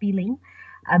very appealing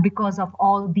because of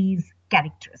all these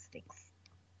characteristics.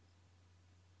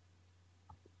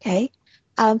 Okay.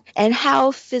 And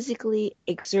how physically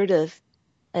exertive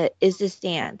is this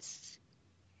dance?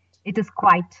 It is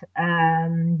quite,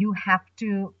 you have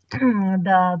to,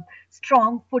 the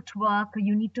strong footwork,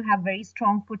 you need to have very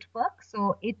strong footwork.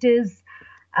 So it is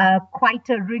quite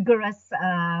a rigorous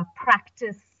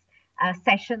practice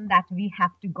session that we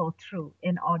have to go through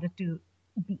in order to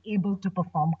be able to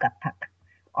perform Kathak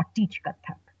or teach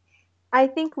Kathak. I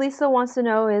think Lisa wants to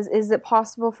know is it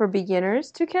possible for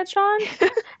beginners to catch on?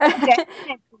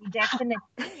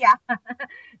 Definitely, yeah,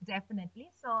 definitely.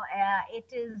 So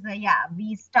it is,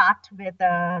 we start with,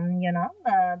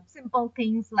 simple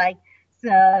things like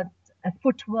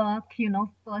footwork,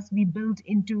 first we build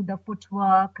into the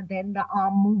footwork, then the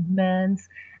arm movements,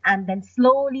 and then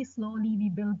slowly we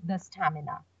build the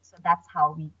stamina. So that's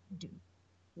how we do.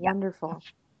 Wonderful.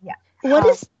 Yeah.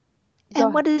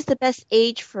 What is the best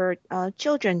age for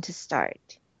children to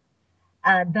start?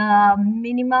 The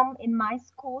minimum in my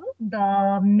school,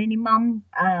 the minimum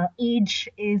age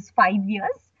is 5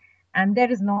 years, and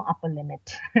there is no upper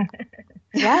limit.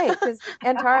 Right, because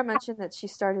Antara mentioned that she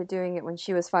started doing it when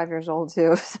she was 5 years old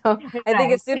too. So I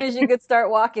think as soon as you could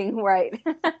start walking, right,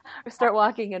 or start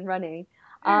walking and running.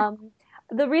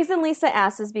 The reason Lisa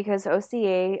asked is because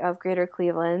OCA of Greater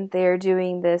Cleveland, they're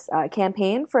doing this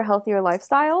campaign for healthier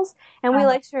lifestyles, and we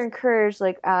like to encourage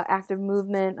like active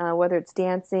movement, whether it's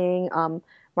dancing,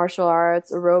 martial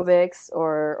arts, aerobics,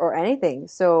 or anything.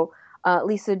 So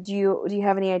Lisa, do you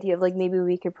have any idea of like maybe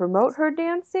we could promote her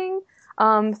dancing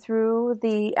through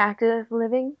the active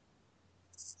living?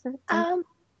 Um,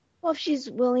 well, if she's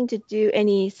willing to do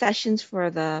any sessions for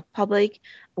the public,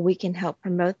 we can help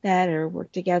promote that or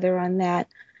work together on that,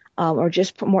 or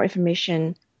just put more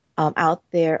information out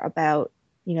there about,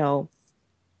 you know,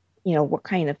 what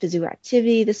kind of physical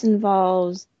activity this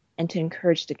involves, and to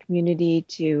encourage the community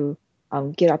to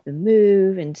get up and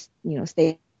move and,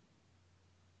 stay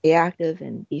active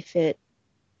and be fit.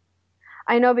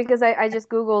 I know because I just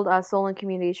Googled Solon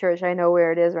Community Church. I know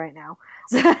where it is right now.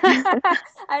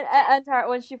 And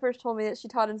when she first told me that she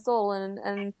taught in Solon,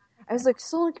 and I was like,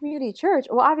 Solon Community Church?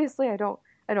 Well, obviously I don't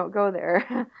go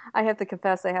there. I have to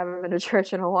confess I haven't been to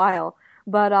church in a while.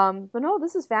 But no,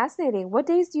 this is fascinating. What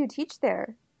days do you teach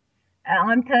there?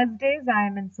 On Thursdays, I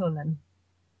am in Solon.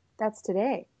 That's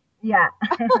today. Yeah.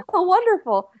 Oh,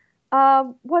 wonderful.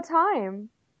 What time?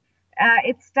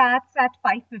 It starts at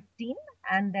 5:15,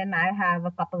 and then I have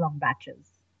a couple of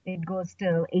batches. It goes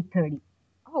till 8:30.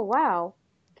 Oh, wow.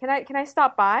 Can I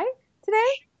stop by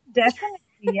today? Definitely,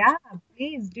 yeah.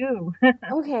 Please do.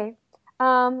 Okay.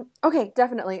 Okay,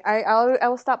 definitely. I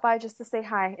will stop by just to say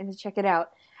hi and to check it out.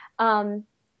 Um,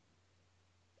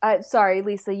 sorry,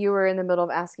 Lisa, you were in the middle of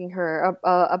asking her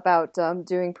about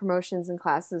doing promotions and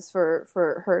classes for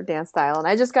her dance style, and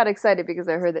I just got excited because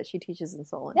I heard that she teaches in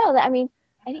Solon. No, I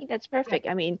think that's perfect.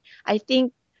 I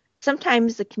think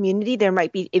sometimes the community, there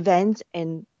might be events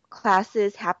and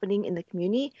classes happening in the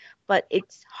community, but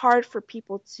it's hard for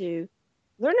people to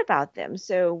learn about them.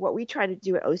 So what we try to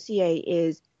do at OCA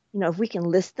is, if we can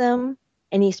list them,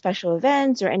 any special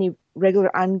events or any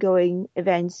regular ongoing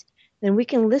events, then we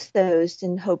can list those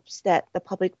in hopes that the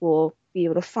public will be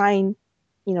able to find,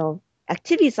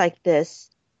 activities like this,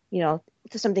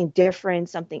 to something different,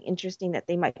 something interesting that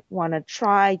they might want to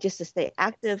try just to stay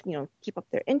active, keep up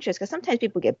their interest. Because sometimes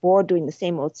people get bored doing the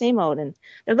same old, and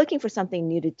they're looking for something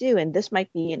new to do. And this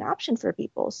might be an option for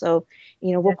people. So,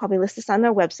 we'll probably list this on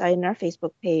our website and our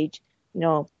Facebook page.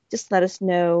 Just let us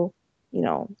know,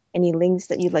 any links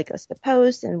that you'd like us to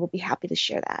post, and we'll be happy to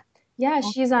share that. Yeah,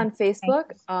 she's on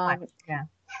Facebook. Yeah.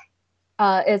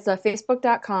 It's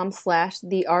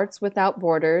facebook.com/The Arts Without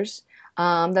Borders.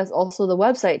 That's also the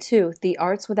website too,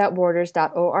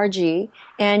 theartswithoutborders.org.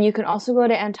 And you can also go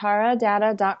to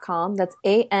antaradata.com. That's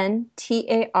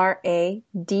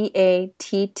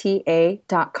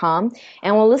ANTARADATTA.com.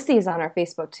 And we'll list these on our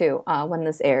Facebook too when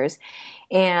this airs.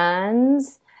 And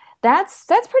that's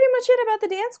pretty much it about the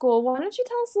dance school. Why don't you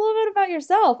tell us a little bit about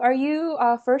yourself? Are you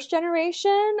first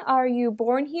generation? Are you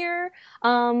born here?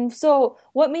 So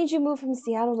what made you move from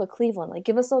Seattle to Cleveland? Like,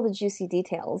 give us all the juicy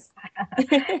details.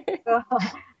 So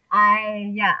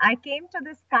I came to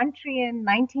this country in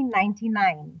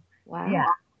 1999. Wow. Yeah.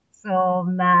 So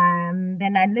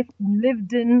then I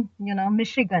lived in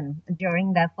Michigan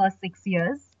during the first 6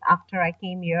 years after I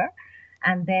came here,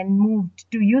 and then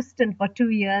moved to Houston for 2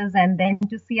 years, and then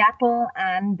to Seattle,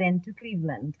 and then to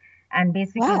Cleveland. And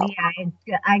basically, Wow.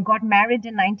 I got married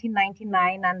in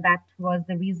 1999, and that was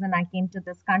the reason I came to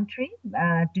this country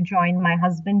to join my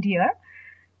husband here.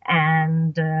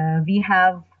 And we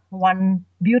have one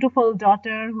beautiful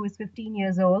daughter who is 15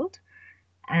 years old.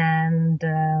 And,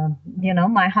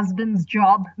 my husband's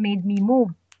job made me move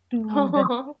to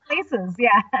the places.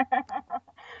 Yeah.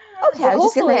 Okay, I was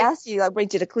just going hopefully- to ask you, I'll bring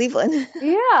you to Cleveland.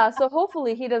 Yeah, so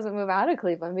hopefully he doesn't move out of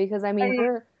Cleveland because I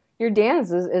mean your dance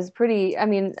is pretty. I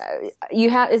mean,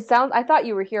 I thought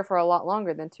you were here for a lot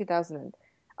longer than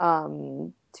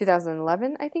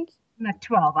 2011, I think. No,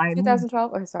 12.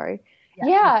 2012. Oh, sorry.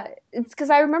 Yeah, it's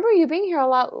because I remember you being here a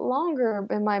lot longer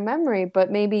in my memory, but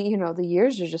maybe the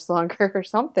years are just longer or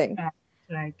something.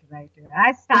 Right.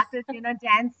 I started,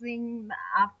 dancing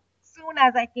as soon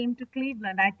as I came to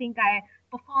Cleveland. I think I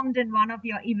performed in one of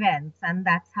your events, and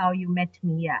that's how you met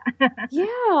me. Yeah.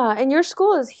 Yeah, and your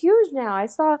school is huge now. I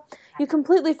saw you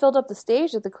completely filled up the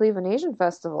stage at the Cleveland Asian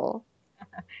Festival.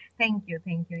 Thank you.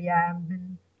 Yeah, I've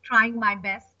been trying my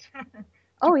best.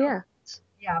 Oh, yeah.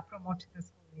 Promote the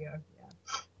school here. Yeah.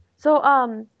 So,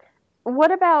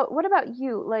 what about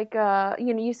you? Like,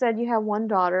 you said you have one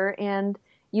daughter, and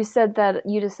you said that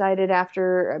you decided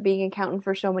after being an accountant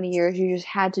for so many years, you just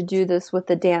had to do this with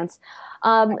the dance.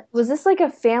 Was this like a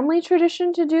family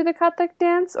tradition to do the Kathak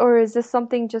dance, or is this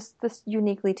something just this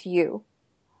uniquely to you?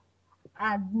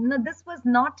 No, this was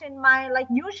not in my, like,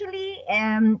 usually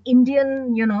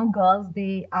Indian, girls,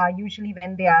 they are usually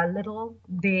when they are little,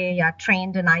 they are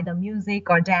trained in either music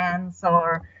or dance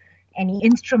or any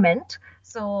instrument.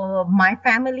 So my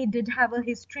family did have a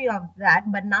history of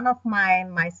that, but none of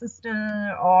my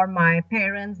sister or my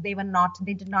parents, they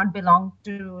did not belong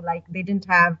to, like, they didn't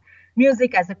have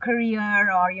music as a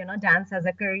career or, dance as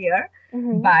a career.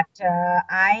 But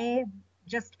I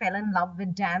just fell in love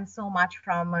with dance so much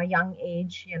from a young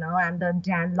age, and the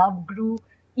dance love grew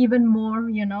even more,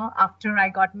 after I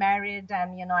got married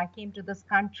and, I came to this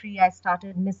country. I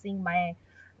started missing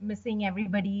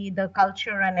everybody, the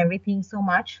culture and everything so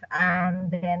much. And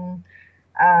then,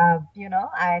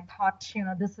 I thought,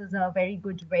 this is a very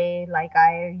good way. Like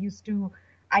I used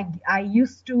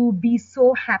to be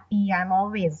so happy. I'm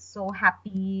always so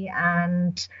happy,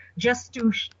 and just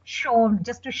to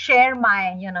just to share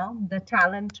my, the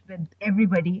talent with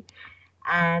everybody.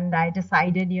 And I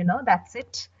decided, that's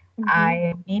it.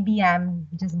 Maybe I'm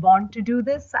just born to do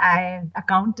this.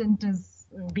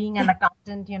 Being an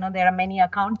accountant, there are many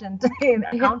accountants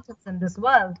in this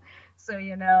world. So,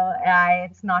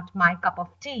 it's not my cup of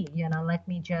tea. Let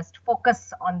me just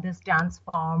focus on this dance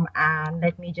form, and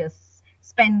let me just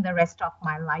spend the rest of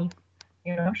my life,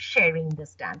 sharing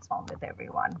this dance form with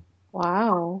everyone.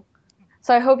 Wow.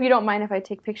 So I hope you don't mind if I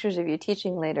take pictures of you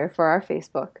teaching later for our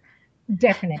Facebook.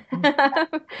 Definitely.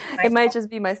 It might just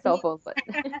be my cell phone, but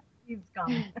Please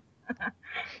come.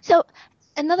 So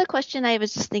another question I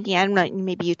was just thinking, I don't know,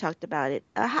 maybe you talked about it.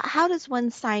 How does one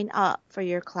sign up for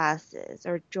your classes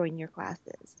or join your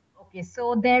classes? Okay,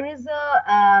 so there is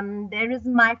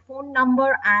my phone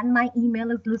number and my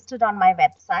email is listed on my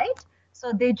website.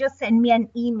 So they just send me an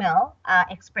email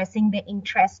expressing their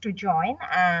interest to join,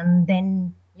 and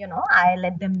then I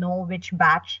let them know which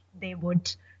batch they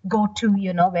would go to,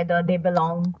 whether they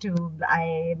belong to,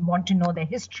 I want to know their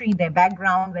history, their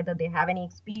background, whether they have any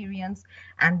experience,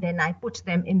 and then I put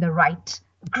them in the right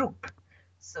group.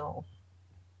 So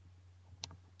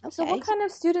what kind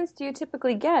of students do you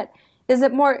typically get? Is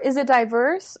it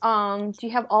diverse? Do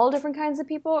you have all different kinds of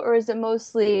people, or is it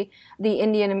mostly the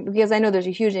Indian? Because I know there's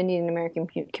a huge Indian American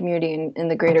community in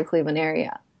the greater Cleveland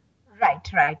area.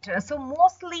 Right. So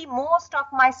most of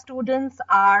my students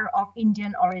are of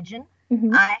Indian origin.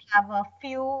 I have a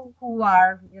few who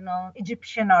are,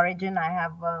 Egyptian origin. I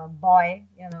have a boy,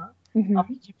 of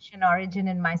Egyptian origin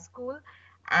in my school.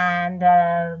 And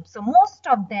so most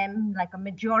of them, like a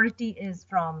majority, is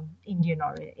from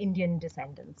Indian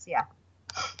descendants. Yeah.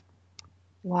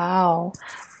 Wow.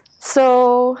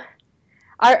 So,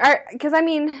 because I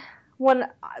mean, when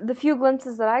the few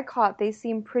glimpses that I caught, they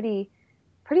seem pretty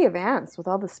advanced with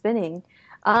all the spinning.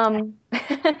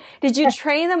 Did you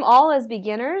train them all as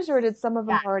beginners, or did some of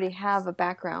them already have a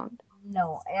background?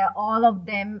 No, all of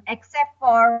them except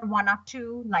for one or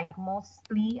two. Like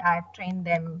mostly, I've trained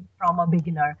them from a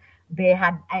beginner. They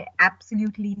had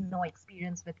absolutely no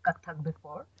experience with Kathak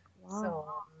before. Wow. So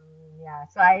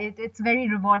so it's very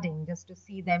rewarding just to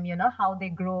see them, how they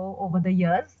grow over the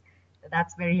years.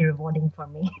 That's very rewarding for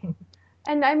me.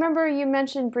 And I remember you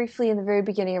mentioned briefly in the very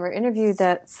beginning of our interview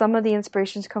that some of the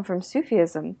inspirations come from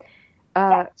Sufism.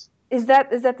 Is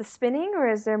that the spinning, or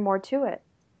is there more to it?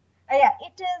 Yeah,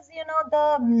 it is,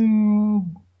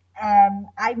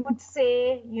 I would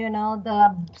say,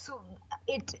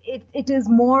 it is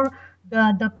more,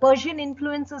 the Persian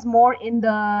influence is more in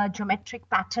the geometric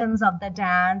patterns of the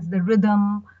dance, the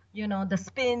rhythm, the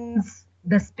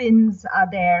spins are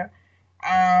there,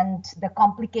 and the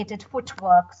complicated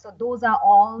footwork. So those are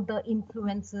all the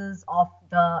influences of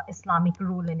the Islamic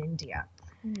rule in India.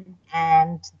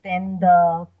 And then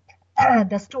the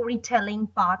storytelling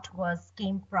part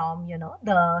came from,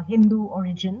 the Hindu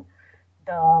origin,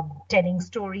 the telling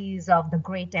stories of the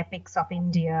great epics of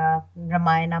India,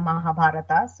 Ramayana,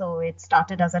 Mahabharata. So it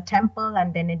started as a temple,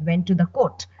 and then it went to the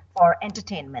court for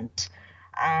entertainment.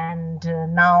 And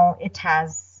now it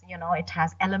has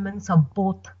elements of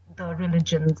both the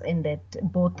religions in it,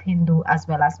 both Hindu as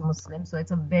well as Muslim. So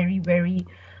it's a very, very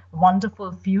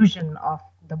wonderful fusion of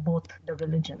both the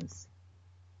religions.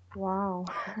 Wow.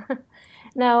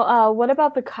 Now, what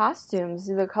about the costumes?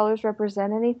 Do the colors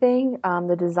represent anything?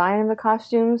 The design of the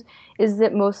costumes, is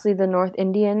it mostly the North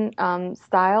Indian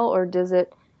style, or does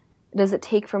it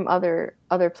take from other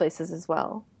places as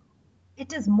well?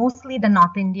 It is mostly the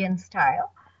North Indian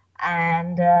style.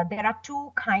 And there are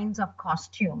two kinds of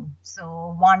costume.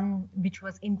 So one which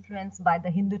was influenced by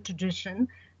the Hindu tradition,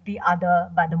 the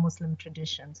other by the Muslim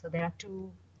tradition. So there are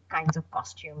two kinds of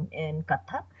costume in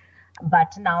Kathak.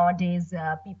 But nowadays,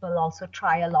 people also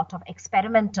try a lot of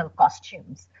experimental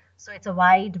costumes. So it's a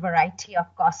wide variety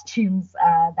of costumes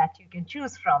that you can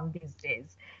choose from these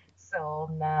days. So,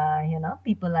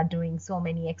 people are doing so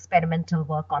many experimental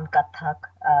work on Kathak.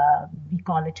 We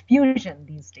call it fusion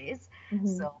these days.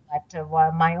 So,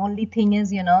 but my only thing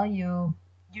is, you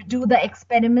do the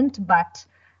experiment, but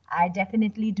I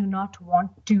definitely do not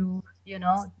want to you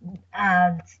know,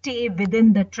 stay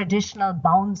within the traditional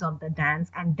bounds of the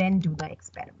dance and then do the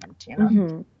experiment, you know.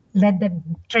 Mhm. Let the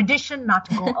tradition not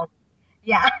go away.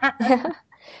 Yeah.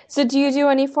 So do you do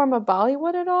any form of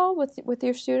Bollywood at all with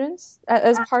your students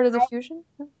as part of the fusion?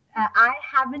 I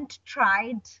haven't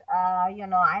tried,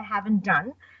 I haven't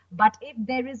done. But if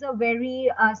there is a very,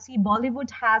 see, Bollywood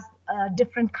has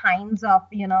different kinds of,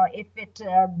 if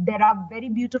there are very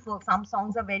beautiful, some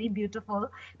songs are very beautiful,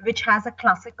 which has a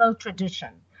classical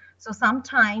tradition. So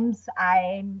sometimes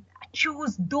I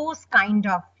choose those kind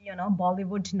of,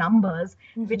 Bollywood numbers,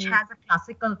 which Mhm. has a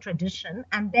classical tradition,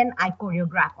 and then I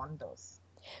choreograph on those.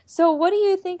 So what do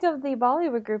you think of the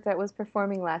Bollywood group that was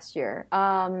performing last year?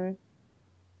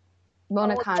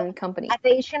 Mona Oh, Khan Company. at the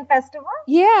Asian Festival?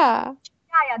 Yeah.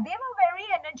 Yeah, they were very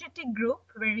energetic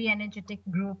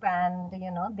group, and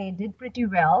they did pretty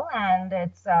well. And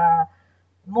it's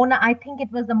Mona. I think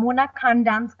it was the Mona Khan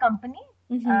Dance Company,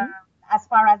 uh, Mhm. as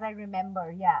far as I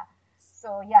remember. Yeah.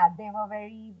 So yeah, they were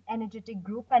very energetic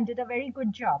group and did a very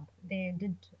good job. They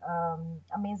did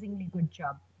amazingly good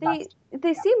job They last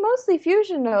they year. seem mostly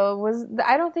fusion though.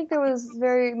 I don't think there was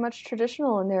very much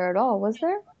traditional in there at all, was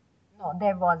there? No,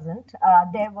 there wasn't.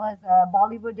 There was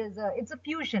Bollywood is it's a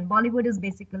fusion. Bollywood is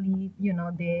basically,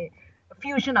 the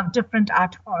fusion of different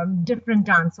art form, different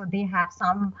dance. So they have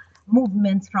some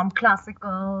movements from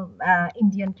classical,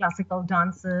 Indian classical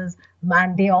dances,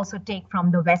 and they also take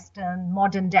from the Western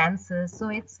modern dances. So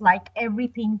it's like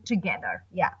everything together.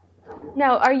 Yeah.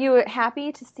 Now, are you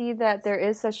happy to see that there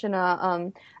is such an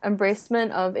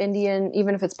embracement of Indian,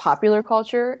 even if it's popular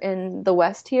culture in the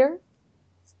West here?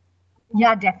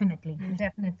 Yeah, definitely.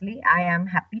 Definitely. I am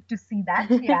happy to see that.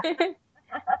 Yeah.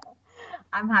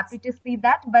 I'm happy to see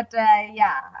that, but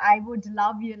yeah, I would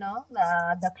love,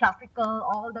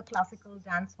 all the classical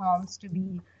dance forms to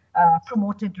be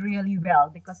promoted really well,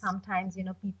 because sometimes,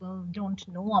 people don't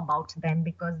know about them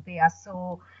because they are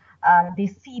so, they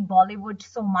see Bollywood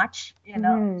so much,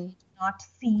 Hmm. not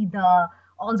see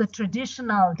all the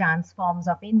traditional dance forms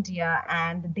of India,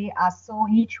 and they are so,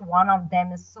 each one of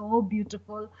them is so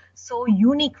beautiful, so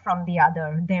unique from the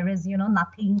other. There is,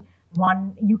 nothing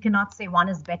one, you cannot say one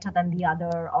is better than the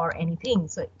other or anything.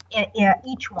 So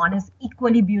each one is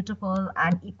equally beautiful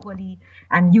and equally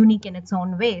and unique in its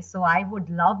own way. So I would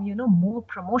love, more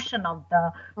promotion of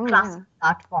the Oh classic yeah.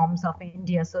 art forms of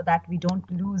India, so that we don't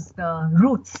lose the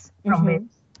roots from where Hmm.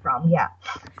 it's from. Yeah.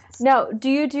 Now, do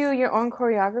you do your own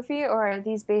choreography, or are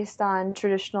these based on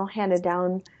traditional handed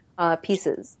down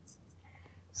pieces?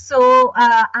 So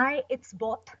it's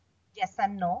both yes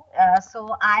and no.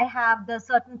 So I have the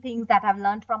certain things that I've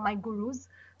learned from my gurus,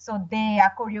 so they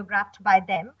are choreographed by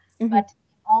them. Hmm. But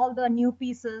all the new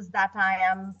pieces that I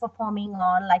am performing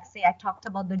on, like say I talked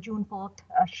about the June 4th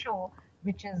show,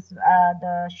 which is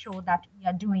the show that we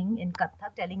are doing in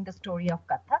Kathak, telling the story of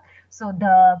Kathak. So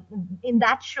the in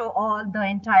that show, all the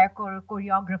entire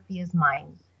choreography is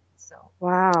mine. So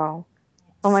Wow.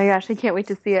 Oh yes. my gosh, I can't wait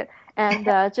to see it. And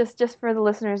just for the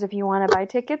listeners, if you want to buy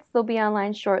tickets, they'll be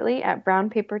online shortly at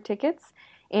Brown Paper Tickets,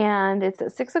 and it's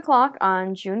at 6 o'clock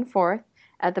on June 4th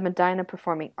at the Medina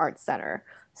Performing Arts Center.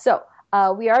 So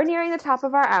we are nearing the top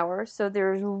of our hour, so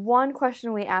there's one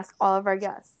question we ask all of our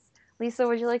guests. Lisa,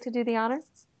 would you like to do the honor?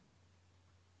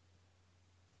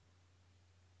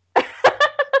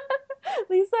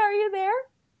 Lisa, are you there?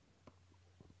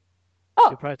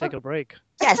 She'll Oh, probably take a break.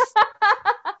 Yes.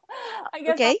 I guess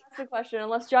I'll Okay. ask the question,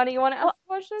 unless Johnny, you want to ask Well, the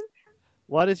question?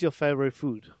 What is your favorite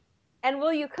food? And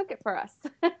will you cook it for us?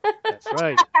 That's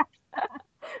right.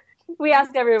 We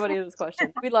ask everybody this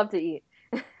question. We love to eat.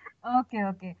 Okay,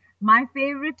 okay. My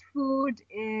favorite food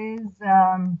is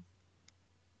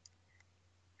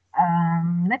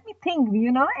let me think.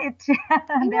 I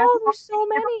There are know so there's so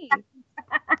many.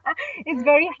 it's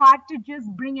very hard to just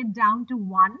bring it down to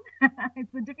one.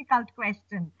 It's a difficult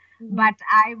question, Mhm. but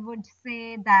I would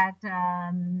say that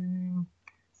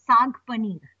saag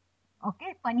paneer.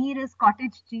 Okay, paneer is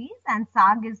cottage cheese and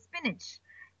saag is spinach.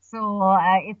 So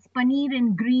it's paneer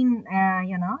in green,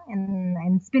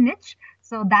 in spinach.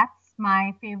 So that's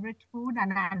my favorite food,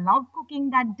 and I love cooking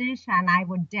that dish, and I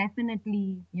would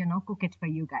definitely, cook it for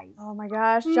you guys. Oh my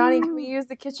gosh, Johnny, can we use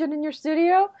the kitchen in your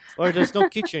studio? Or there's no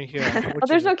kitchen here, Oh,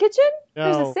 there's no unfortunately. kitchen?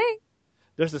 There's a No, sink.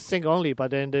 there's a sink only, but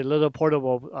then the little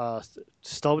portable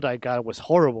stove that I got was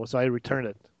horrible, so I returned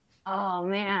it. Oh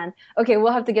man. Okay,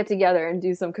 we'll have to get together and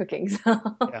do some cooking.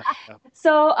 Yeah, yeah.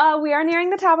 So we are nearing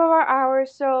the top of our hour.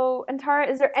 So, Antara,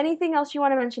 is there anything else you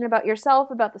want to mention about yourself,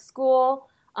 about the school,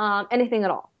 anything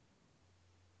at all?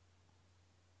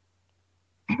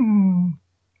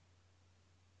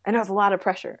 I know it's a lot of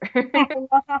pressure.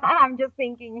 I'm just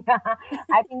thinking,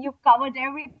 I think you've covered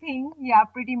everything. Yeah,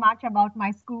 pretty much about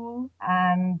my school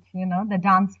and, the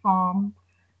dance form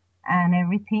and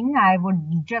everything. I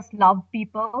would just love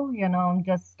people,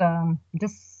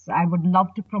 I would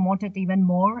love to promote it even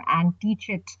more and teach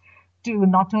it to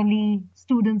not only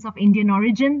students of Indian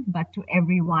origin, but to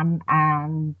everyone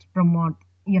and promote,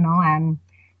 and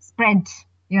spread,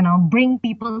 bring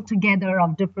people together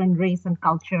of different race and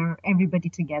culture, everybody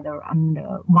together on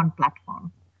one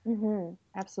platform.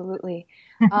 Absolutely.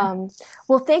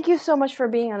 Well, thank you so much for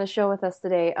being on the show with us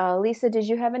today. Lisa, did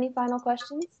you have any final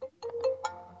questions?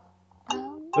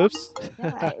 Oops. No,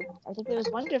 I think it was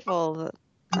wonderful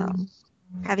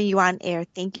having you on air.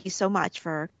 Thank you so much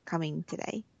for coming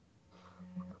today.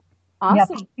 Awesome. Yeah,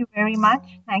 thank you very much.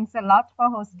 Thanks a lot for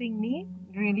hosting me.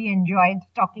 Really enjoyed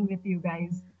talking with you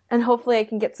guys. And hopefully I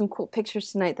can get some cool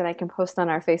pictures tonight that I can post on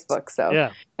our Facebook. So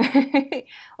Yeah.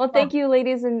 Well, thank you,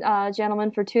 ladies and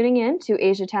gentlemen, for tuning in to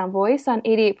Asia Town Voice on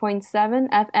 88.7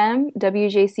 FM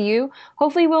WJCU.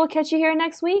 Hopefully we'll catch you here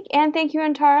next week. And thank you,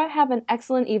 Antara. Have an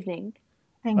excellent evening.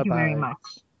 Thank you very Bye-bye.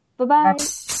 much.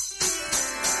 Bye-bye.